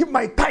 Oh, I give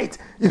my tithe.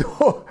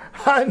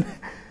 And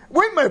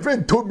when my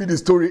friend told me the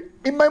story,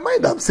 in my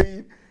mind I'm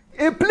saying,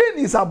 a plane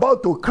is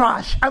about to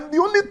crash, and the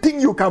only thing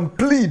you can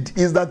plead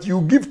is that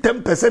you give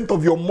 10%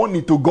 of your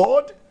money to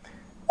God.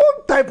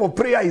 What type of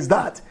prayer is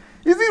that?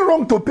 Is it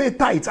wrong to pay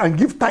tithes and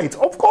give tithes?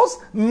 Of course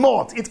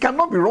not. It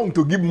cannot be wrong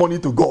to give money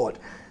to God.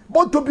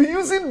 But to be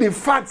using the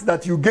fact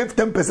that you gave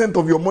 10%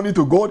 of your money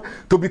to God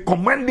to be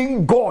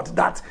commanding God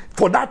that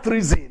for that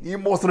reason He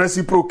must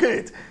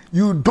reciprocate,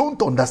 you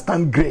don't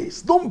understand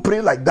grace. Don't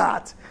pray like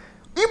that.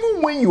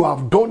 Even when you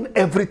have done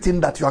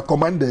everything that you are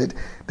commanded,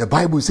 the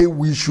Bible says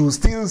we should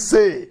still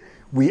say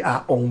we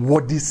are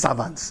unworthy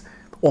servants,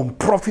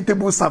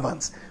 unprofitable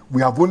servants.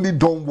 We have only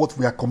done what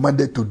we are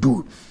commanded to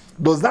do.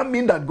 Does that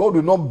mean that God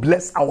will not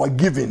bless our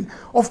giving?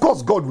 Of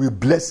course, God will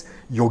bless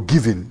your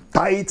giving.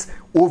 Tithe,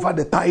 over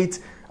the tithe,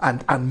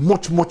 and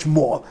much, much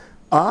more.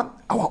 Our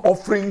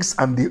offerings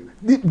and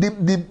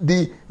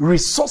the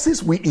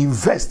resources we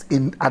invest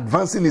in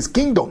advancing His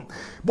kingdom.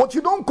 But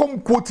you don't come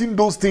quoting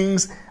those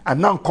things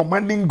and now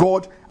commanding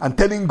God and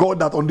telling God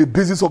that on the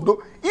basis of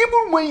those.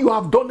 Even when you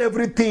have done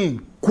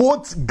everything,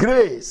 quote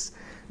grace.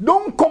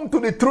 Don't come to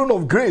the throne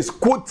of grace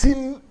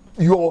quoting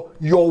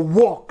your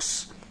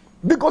works,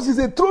 because it's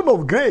a throne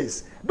of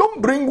grace.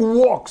 Don't bring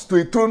works to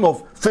a throne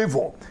of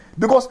favor.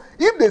 Because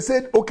if they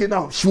said, okay,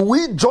 now, should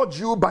we judge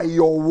you by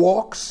your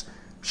works?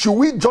 Should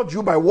we judge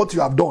you by what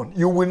you have done?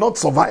 You will not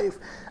survive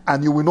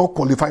and you will not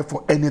qualify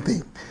for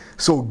anything.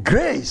 So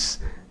grace,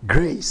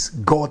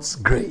 God's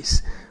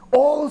grace.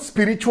 All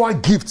spiritual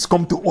gifts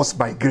come to us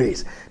by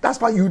grace. That's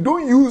why you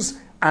don't use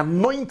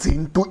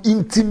anointing to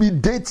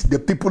intimidate the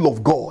people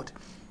of God.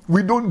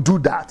 We don't do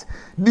that.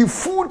 The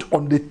food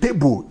on the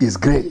table is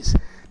grace.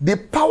 The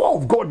power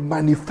of God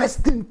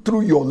manifesting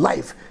through your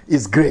life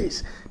is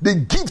grace. The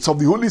gifts of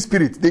the Holy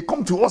Spirit, they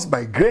come to us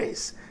by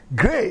grace.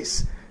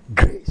 Grace.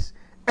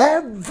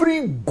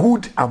 Every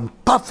good and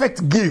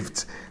perfect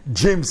gift,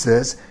 James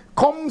says,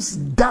 comes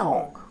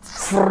down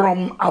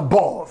from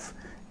above.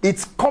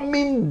 It's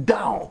coming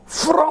down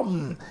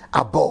from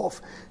above,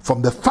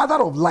 from the Father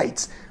of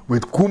lights,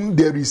 with whom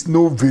there is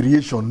no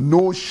variation,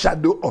 no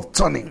shadow of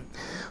turning.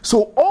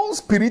 So all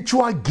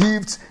spiritual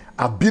gifts,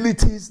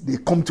 abilities, they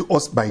come to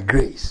us by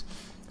grace.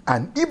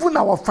 And even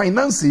our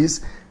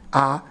finances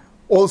are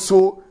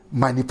also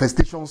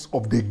manifestations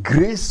of the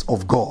grace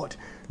of God.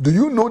 Do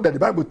you know that the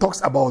Bible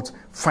talks about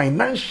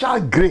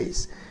financial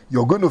grace?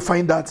 You're going to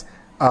find that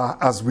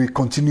as we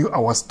continue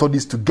our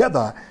studies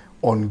together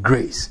on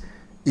grace,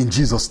 in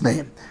Jesus'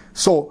 name.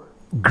 So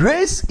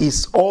grace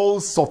is all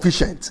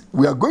sufficient.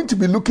 We are going to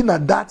be looking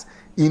at that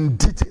in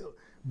detail.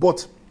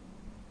 But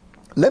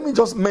let me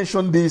just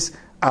mention this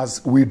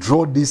as we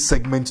draw this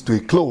segment to a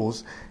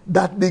close,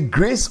 that the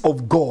grace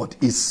of God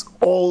is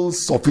all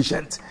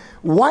sufficient.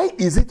 Why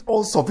is it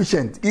all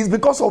sufficient? It's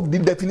because of the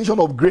definition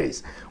of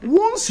grace.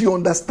 Once you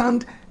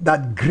understand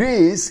that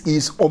grace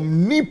is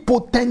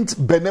omnipotent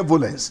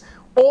benevolence,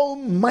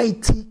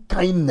 almighty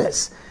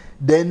kindness,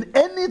 then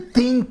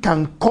anything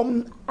can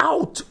come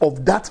out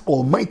of that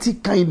almighty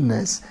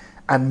kindness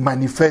and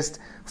manifest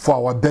for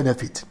our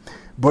benefit.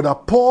 Brother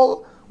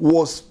Paul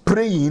was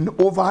praying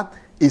over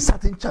a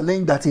certain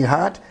challenge that he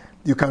had.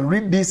 You can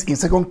read this in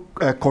 2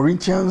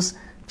 Corinthians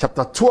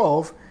chapter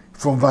 12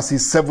 from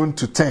verses 7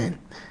 to 10.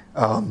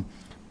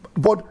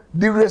 But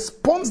the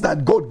response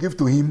that God gave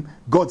to him,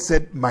 God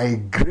said, my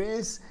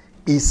grace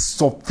is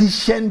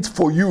sufficient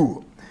for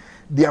you.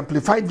 The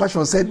Amplified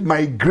Version said,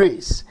 my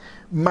grace,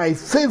 my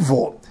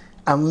favor,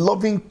 and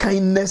loving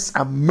kindness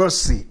and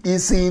mercy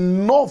is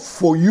enough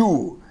for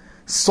you,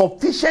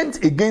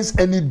 sufficient against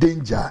any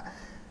danger.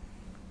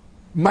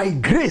 My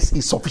grace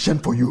is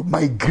sufficient for you.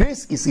 My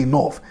grace is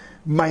enough.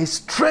 My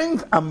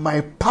strength and my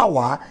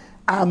power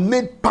are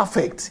made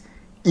perfect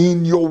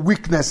in your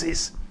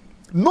weaknesses.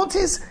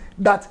 Notice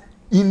that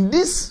in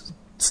this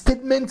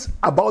statement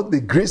about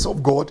the grace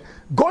of God,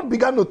 God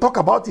began to talk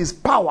about his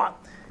power.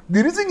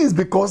 The reason is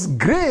because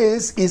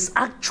grace is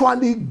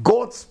actually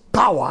God's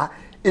power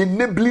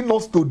enabling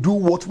us to do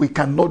what we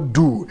cannot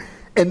do,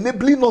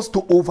 enabling us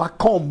to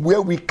overcome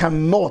where we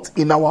cannot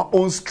in our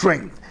own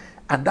strength.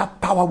 And that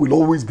power will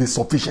always be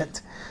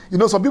sufficient. You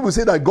know, some people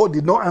say that God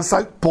did not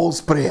answer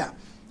Paul's prayer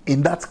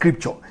in that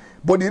scripture.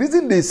 But the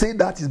reason they say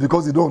that is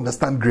because they don't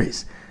understand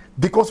grace.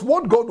 Because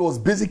what God was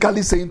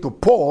basically saying to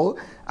Paul,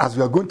 as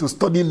we are going to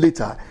study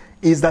later,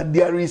 is that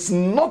there is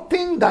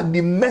nothing that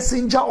the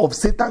messenger of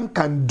Satan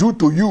can do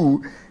to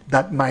you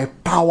that my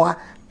power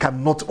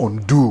cannot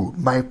undo.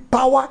 My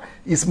power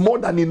is more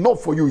than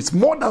enough for you. It's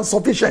more than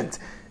sufficient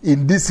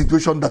in this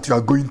situation that you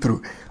are going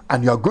through.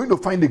 And you are going to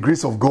find the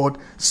grace of God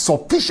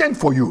sufficient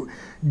for you.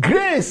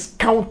 Grace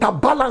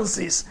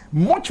counterbalances,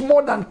 much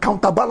more than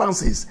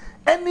counterbalances,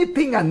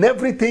 anything and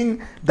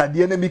everything that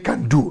the enemy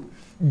can do.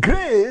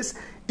 Grace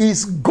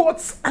is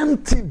God's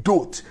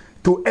antidote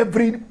to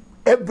every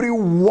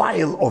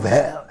wile of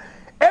hell.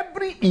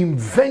 Every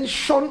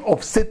invention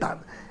of Satan,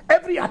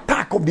 every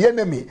attack of the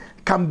enemy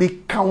can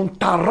be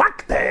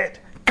counteracted.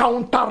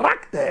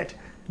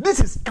 This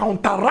is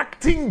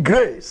counteracting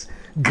grace.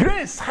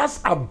 Grace has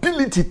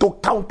ability to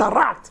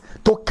counteract,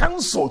 to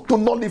cancel, to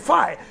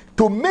nullify,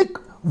 to make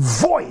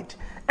void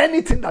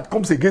anything that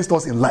comes against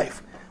us in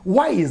life.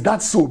 Why is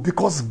that so?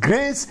 Because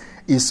grace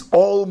is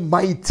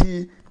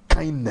almighty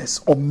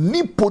kindness,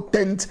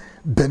 omnipotent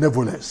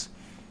benevolence.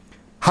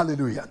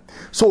 Hallelujah.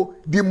 So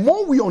the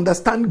more we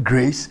understand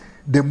grace,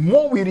 the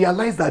more we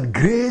realize that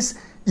grace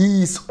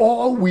is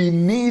all we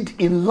need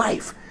in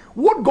life.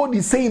 What God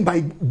is saying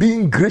by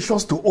being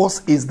gracious to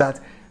us is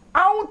that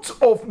out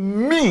of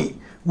me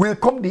will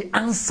come the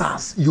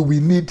answers you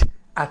will need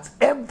at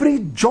every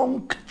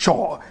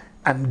juncture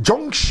and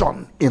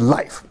junction in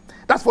life.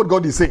 That's what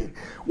God is saying.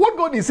 What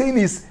God is saying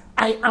is,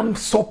 I am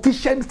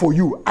sufficient for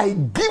you. I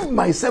give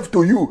myself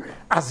to you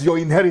as your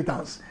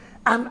inheritance.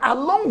 And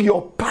along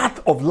your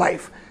path of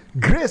life,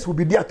 grace will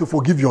be there to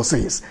forgive your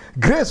sins.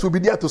 Grace will be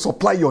there to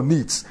supply your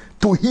needs,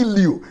 to heal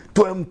you,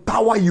 to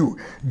empower you.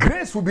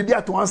 Grace will be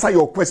there to answer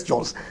your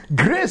questions.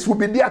 Grace will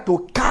be there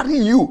to carry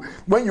you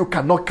when you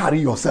cannot carry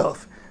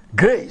yourself.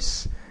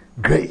 Grace,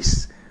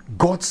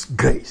 God's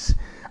grace.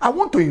 I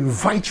want to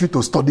invite you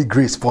to study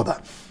grace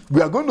further.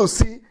 We are going to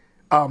see,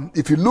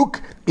 if you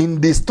look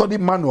in the study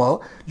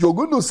manual, you're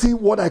going to see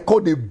what I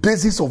call the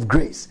basis of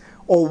grace,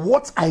 or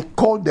what I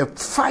call the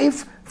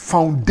 5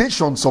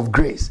 foundations of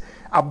grace.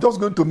 I'm just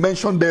going to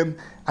mention them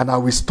and I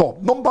will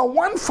stop. Number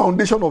 1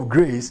 foundation of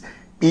grace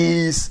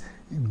is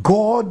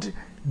God,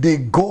 the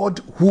God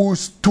who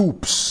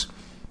stoops.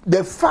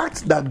 The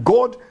fact that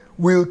God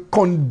will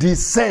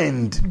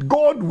condescend,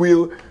 God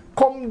will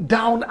come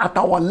down at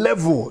our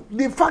level.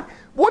 The fact,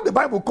 what the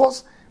Bible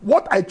calls,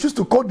 what I choose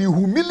to call the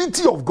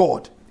humility of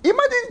God.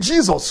 Imagine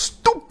Jesus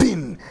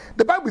stooping.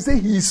 The Bible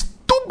says he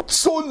stooped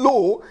so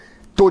low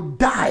to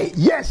die.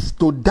 Yes,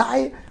 to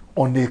die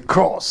on a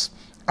cross.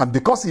 And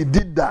because he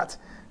did that,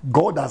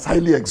 God has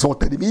highly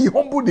exalted him. He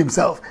humbled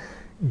himself.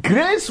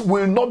 Grace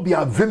will not be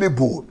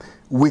available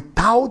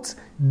without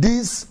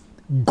this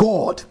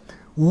God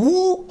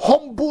who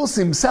humbles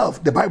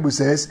himself, the Bible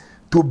says,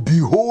 to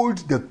behold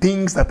the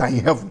things that are in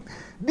heaven.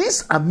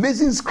 This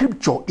amazing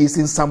scripture is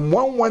in Psalm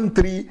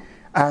 113,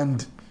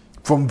 and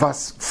from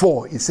verse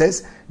 4, it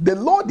says, the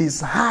Lord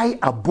is high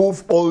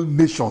above all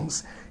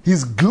nations.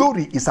 His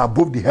glory is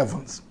above the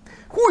heavens.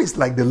 Who is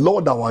like the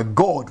Lord our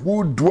God,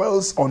 who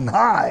dwells on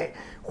high,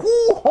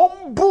 who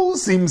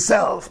humbles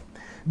himself?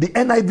 The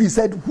NIV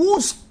said, who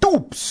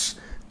stoops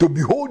to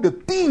behold the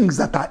things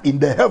that are in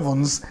the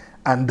heavens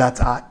and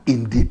that are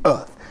in the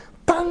earth.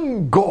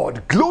 Thank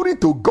God, glory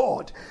to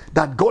God,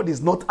 that God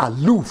is not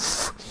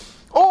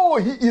aloof. Oh,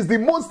 he is the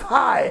most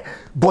high,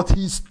 but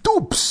he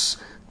stoops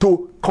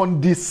to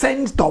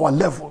condescend to our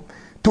level,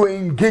 to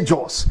engage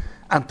us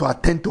and to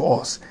attend to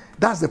us.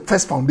 That's the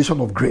first foundation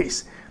of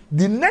grace.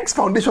 The next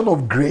foundation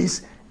of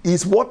grace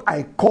is what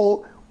I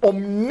call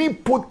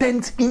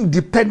omnipotent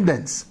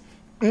independence.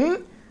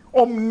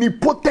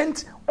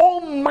 Omnipotent,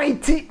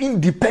 almighty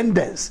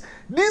independence.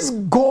 This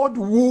God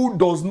who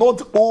does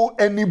not owe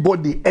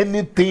anybody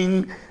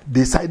anything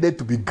decided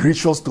to be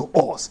gracious to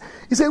us.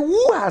 He said,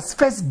 who has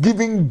first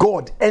given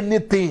God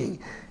anything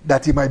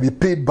that he might be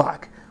paid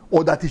back?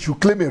 or that he should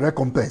claim a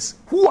recompense.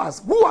 Who has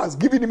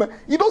given him?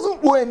 He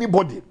doesn't owe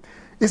anybody.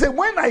 He said,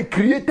 when I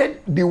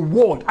created the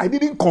world, I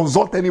didn't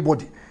consult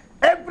anybody.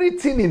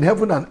 Everything in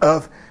heaven and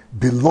earth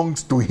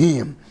belongs to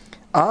him.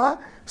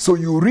 So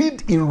you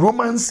read in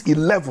Romans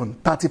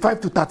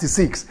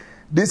 11:35-36.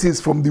 This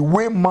is from the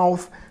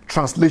Weymouth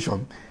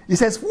translation. It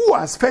says, who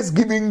has first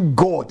given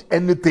God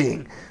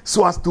anything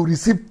so as to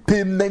receive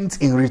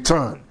payment in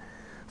return?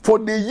 For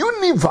the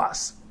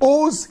universe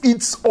owes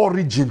its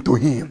origin to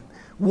him,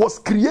 was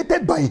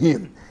created by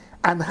him,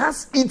 and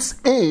has its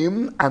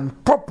aim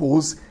and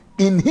purpose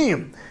in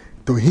him.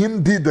 To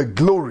him be the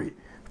glory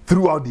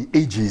throughout the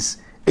ages.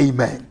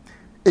 Amen.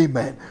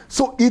 Amen.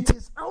 So it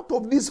is out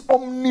of this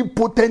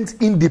omnipotent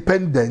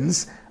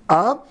independence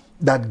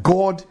that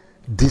God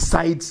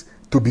decides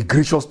to be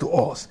gracious to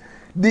us.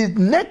 The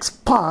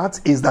next part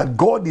is that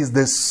God is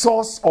the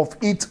source of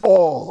it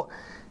all.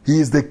 He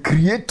is the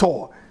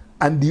creator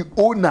and the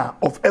owner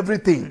of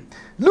everything.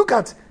 Look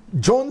at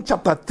John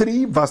chapter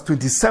 3 verse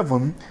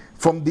 27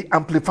 from the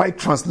Amplified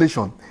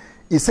Translation.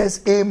 It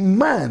says, a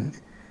man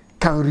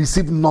can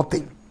receive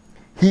nothing.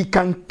 He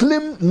can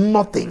claim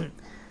nothing.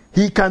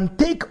 He can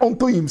take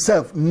unto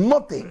himself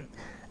nothing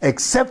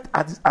except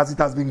as it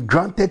has been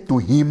granted to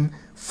him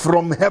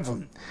from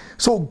heaven.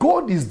 So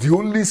God is the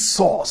only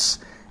source.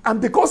 And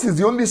because he's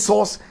the only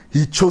source,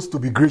 he chose to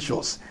be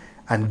gracious.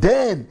 And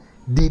then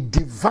the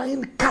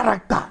divine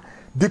character,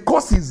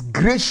 because he's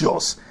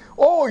gracious.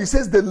 Oh, he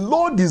says the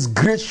Lord is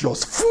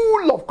gracious,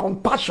 full of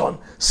compassion,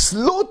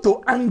 slow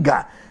to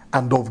anger,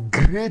 and of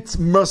great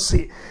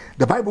mercy.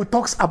 The Bible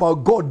talks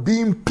about God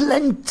being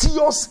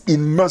plenteous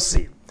in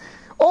mercy.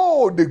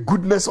 Oh, the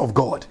goodness of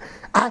God.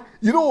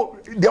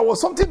 There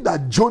was something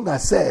that Jonah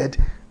said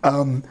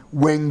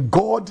when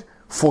God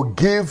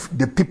forgave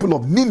the people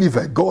of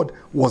Nineveh. God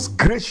was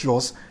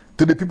gracious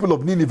to the people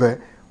of Nineveh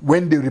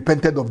when they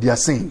repented of their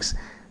sins.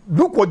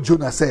 Look what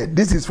Jonah said.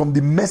 This is from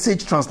the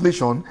Message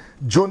translation,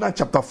 Jonah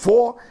chapter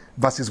 4,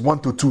 verses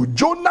 1-2.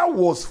 Jonah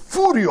was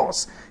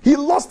furious. He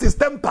lost his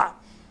temper.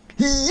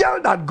 He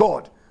yelled at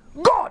God.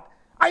 God,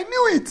 I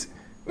knew it.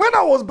 When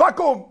I was back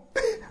home,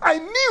 I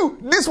knew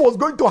this was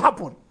going to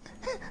happen.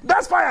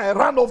 That's why I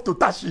ran off to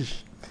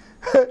Tarshish.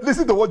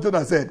 Listen to what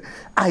Jonah said.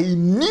 I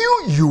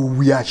knew you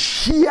were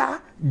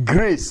sheer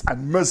grace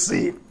and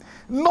mercy,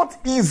 not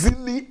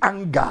easily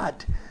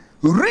angered,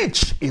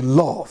 rich in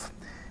love,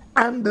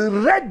 and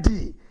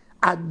ready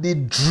at the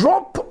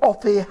drop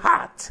of a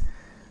hat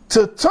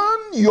to turn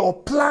your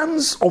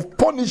plans of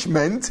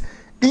punishment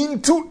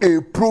into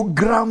a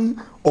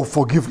program of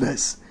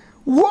forgiveness.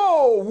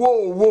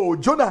 Whoa.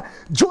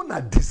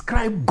 Jonah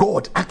described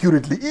God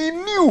accurately. He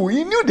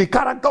knew the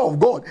character of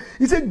God.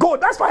 He said,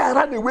 God, that's why I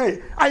ran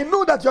away. I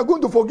know that you are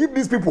going to forgive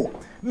these people.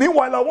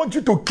 Meanwhile, I want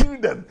you to kill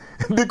them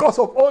because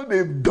of all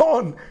they've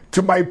done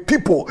to my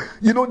people.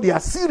 The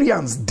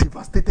Assyrians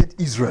devastated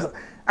Israel.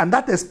 And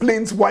that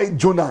explains why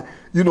Jonah,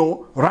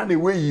 ran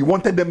away. He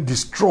wanted them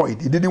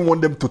destroyed. He didn't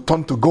want them to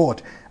turn to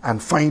God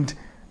and find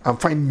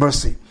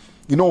mercy.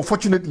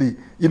 Unfortunately,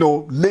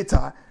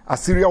 later,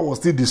 Assyria was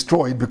still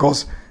destroyed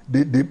because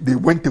they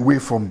went away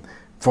from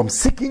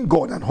seeking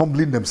God and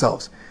humbling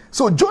themselves.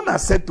 So Jonah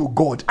said to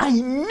God, I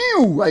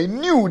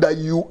knew that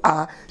you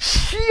are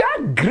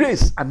sheer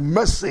grace and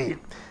mercy.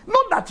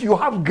 Not that you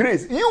have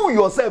grace. You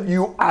yourself,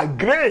 you are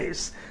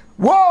grace.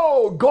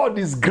 Whoa, God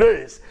is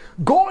grace.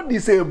 God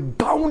is a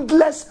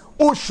boundless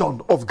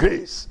ocean of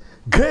grace.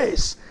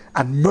 Grace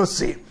and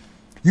mercy.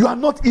 You are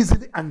not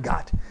easily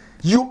angered.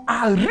 You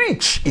are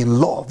rich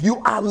in love.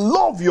 You are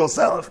love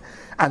yourself.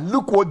 And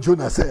look what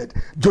Jonah said.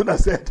 Jonah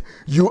said,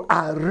 you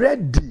are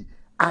ready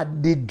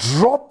at the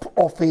drop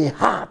of a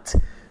hat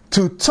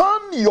to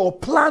turn your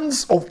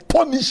plans of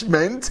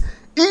punishment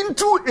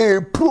into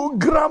a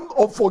program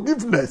of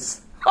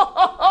forgiveness.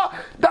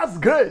 That's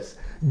grace.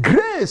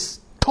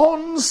 Grace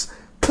turns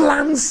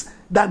plans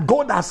that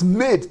God has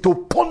made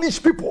to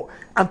punish people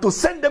and to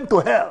send them to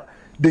hell.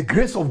 The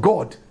grace of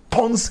God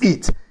turns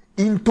it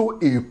into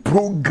a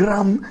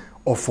program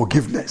of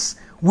forgiveness,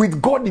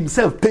 with God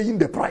himself paying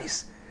the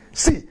price.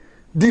 See,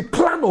 the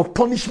plan of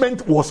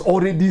punishment was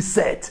already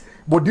set.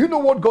 But do you know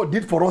what God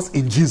did for us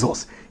in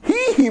Jesus?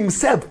 He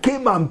himself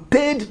came and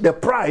paid the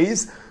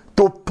price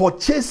to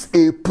purchase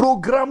a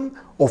program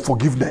of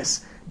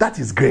forgiveness. That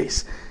is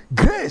grace.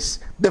 Grace,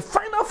 the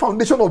final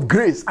foundation of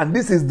grace, and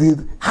this is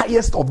the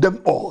highest of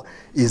them all,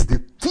 is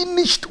the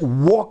finished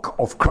work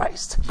of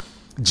Christ.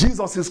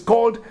 Jesus is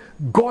called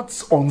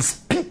God's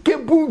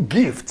unspeakable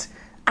gift,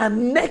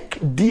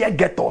 anek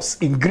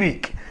diegetos in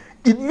Greek.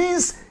 It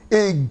means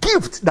a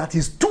gift that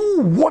is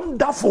too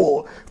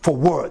wonderful for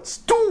words.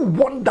 Too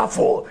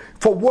wonderful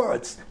for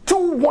words.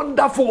 Too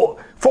wonderful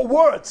for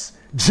words.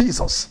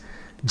 Jesus,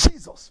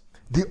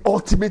 the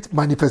ultimate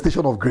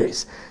manifestation of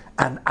grace,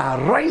 and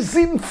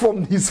arising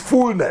from his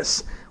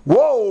fullness.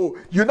 Whoa,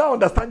 you now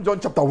understand John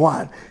chapter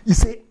 1. He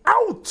says,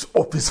 out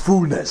of his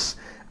fullness,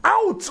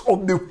 out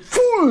of the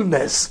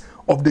fullness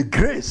of the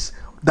grace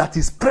that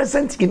is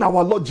present in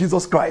our Lord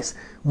Jesus Christ,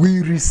 we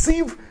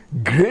receive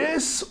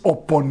grace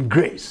upon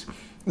grace.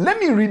 Let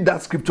me read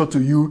that scripture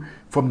to you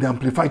from the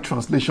Amplified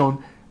Translation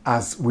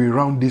as we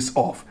round this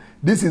off.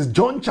 This is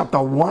John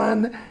chapter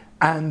 1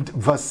 and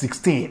verse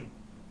 16.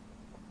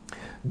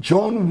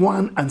 John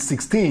 1 and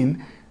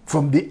 16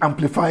 from the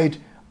Amplified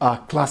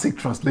Classic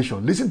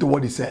Translation. Listen to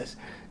what he says.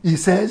 He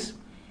says,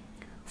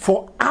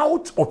 "For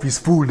out of his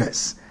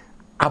fullness,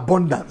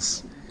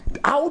 abundance,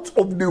 out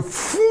of the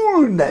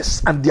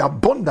fullness and the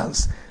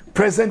abundance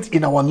present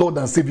in our Lord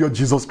and Savior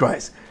Jesus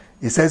Christ,"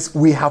 he says,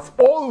 "we have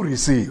all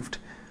received,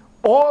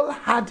 all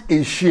had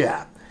a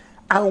share,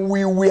 and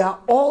we were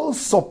all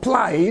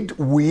supplied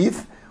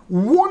with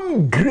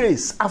one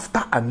grace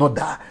after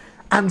another,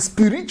 and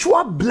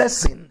spiritual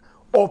blessing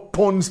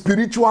upon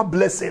spiritual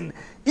blessing,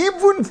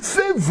 even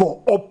favor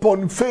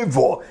upon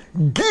favor,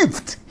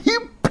 gift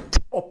heaped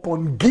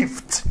upon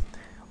gift."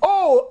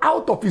 Oh,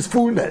 out of his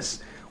fullness,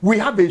 we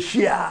have a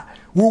share.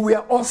 We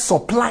were all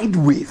supplied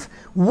with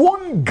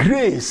one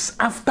grace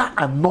after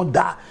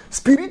another,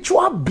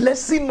 spiritual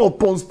blessing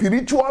upon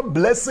spiritual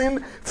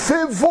blessing,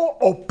 favor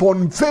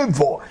upon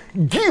favor,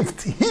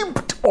 gift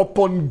heaped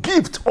upon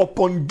gift,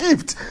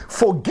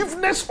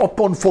 forgiveness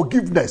upon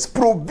forgiveness,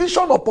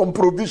 provision upon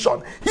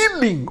provision,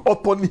 healing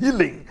upon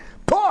healing.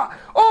 Power.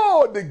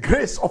 Oh, the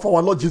grace of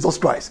our Lord Jesus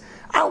Christ.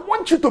 I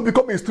want you to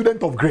become a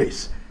student of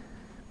grace.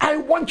 I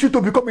want you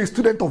to become a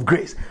student of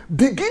grace.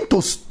 Begin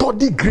to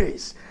study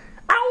grace.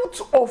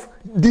 Out of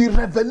the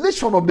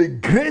revelation of the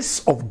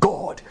grace of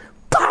God,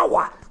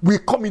 power will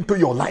come into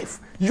your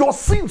life. Your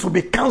sins will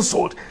be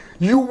cancelled.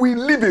 You will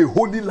live a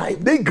holy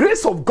life. The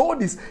grace of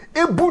God is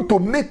able to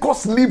make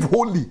us live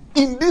holy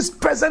in this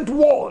present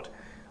world.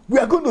 We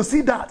are going to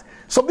see that.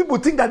 Some people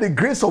think that the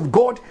grace of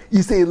God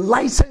is a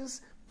license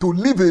to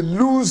live a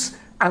loose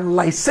and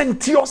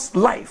licentious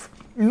life.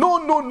 No.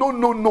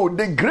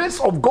 The grace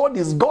of God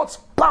is God's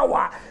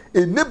power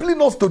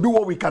enabling us to do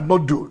what we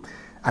cannot do.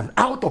 And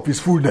out of his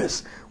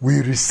fullness, we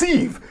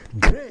receive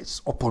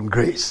grace upon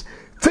grace,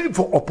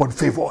 favor upon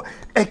favor,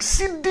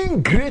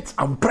 exceeding great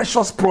and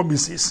precious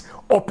promises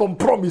upon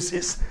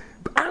promises,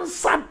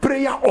 answered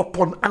prayer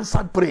upon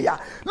answered prayer.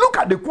 Look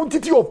at the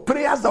quantity of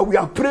prayers that we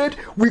have prayed.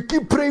 We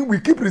keep praying,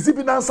 we keep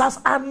receiving answers,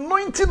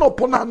 anointing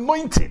upon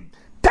anointing.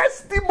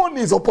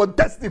 Testimonies upon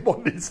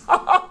testimonies.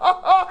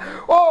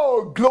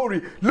 Oh,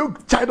 glory.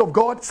 Look, child of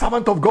God,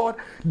 servant of God,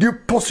 the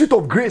pursuit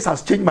of grace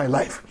has changed my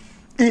life.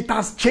 It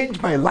has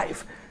changed my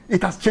life.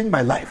 It has changed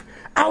my life.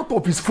 Out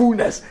of his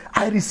fullness,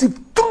 I receive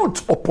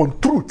truth upon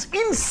truth,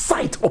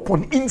 insight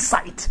upon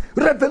insight,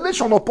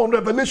 revelation upon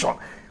revelation.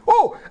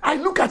 Oh, I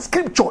look at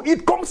scripture,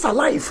 it comes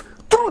alive.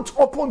 Truth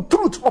upon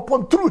truth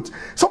upon truth.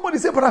 Somebody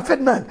say, "Brother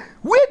Ferdinand,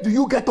 where do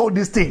you get all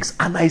these things?"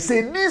 And I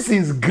say, this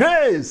is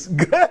grace,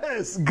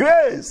 grace,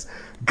 grace,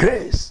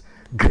 grace,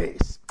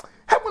 grace.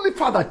 Heavenly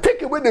Father,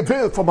 take away the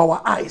veil from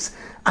our eyes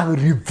and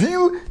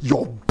reveal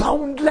your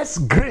boundless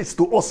grace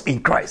to us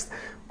in Christ.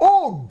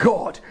 Oh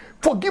God,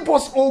 forgive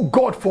us, oh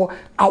God, for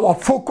our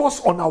focus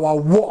on our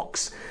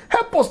works.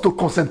 Help us to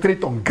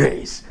concentrate on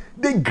grace.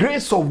 The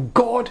grace of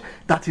God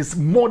that is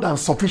more than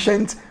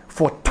sufficient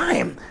for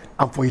time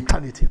and for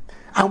eternity.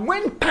 And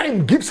when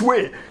time gives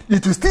way,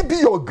 it will still be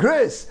your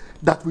grace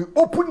that will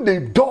open the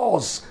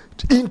doors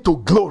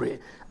into glory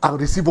and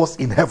receive us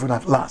in heaven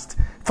at last.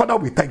 Father,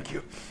 we thank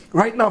you.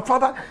 Right now,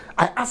 Father,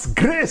 I ask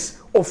grace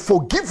of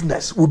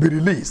forgiveness will be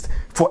released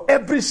for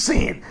every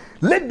sin.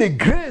 Let the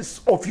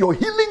grace of your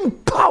healing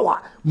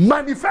power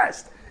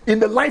manifest in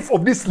the life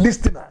of this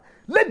listener.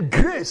 Let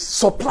grace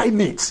supply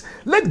needs.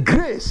 Let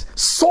grace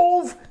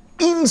solve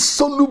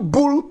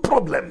insoluble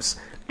problems.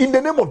 In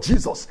the name of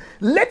Jesus,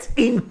 let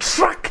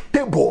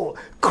intractable,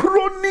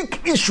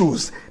 chronic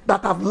issues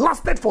that have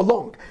lasted for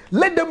long,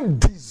 let them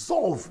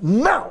dissolve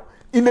now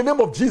in the name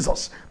of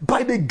Jesus,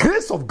 by the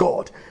grace of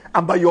God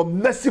and by your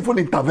merciful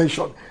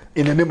intervention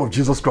in the name of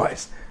Jesus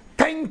Christ.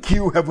 Thank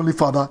you, Heavenly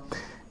Father.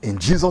 In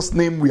Jesus'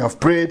 name we have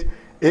prayed.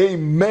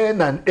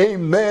 Amen and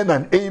amen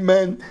and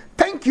amen.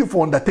 Thank you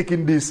for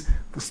undertaking this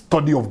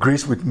study of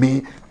grace with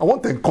me. I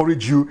want to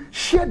encourage you,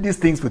 share these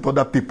things with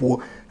other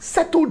people.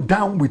 Settle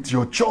down with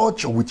your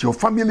church or with your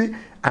family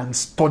and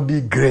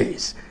study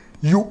grace.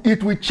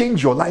 It will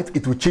change your life.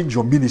 It will change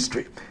your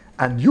ministry.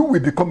 And you will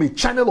become a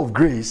channel of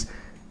grace,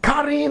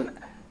 carrying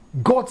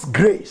God's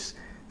grace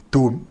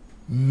to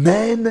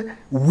men,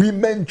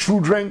 women,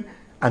 children,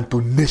 and to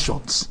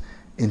nations.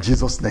 In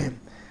Jesus' name,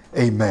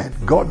 amen.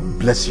 God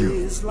bless you.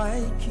 Is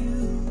like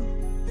you,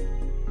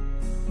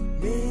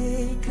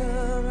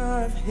 maker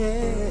of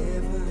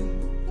heaven,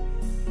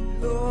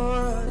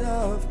 Lord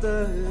of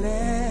the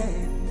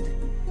land,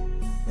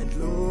 and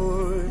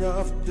Lord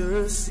of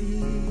the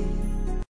sea.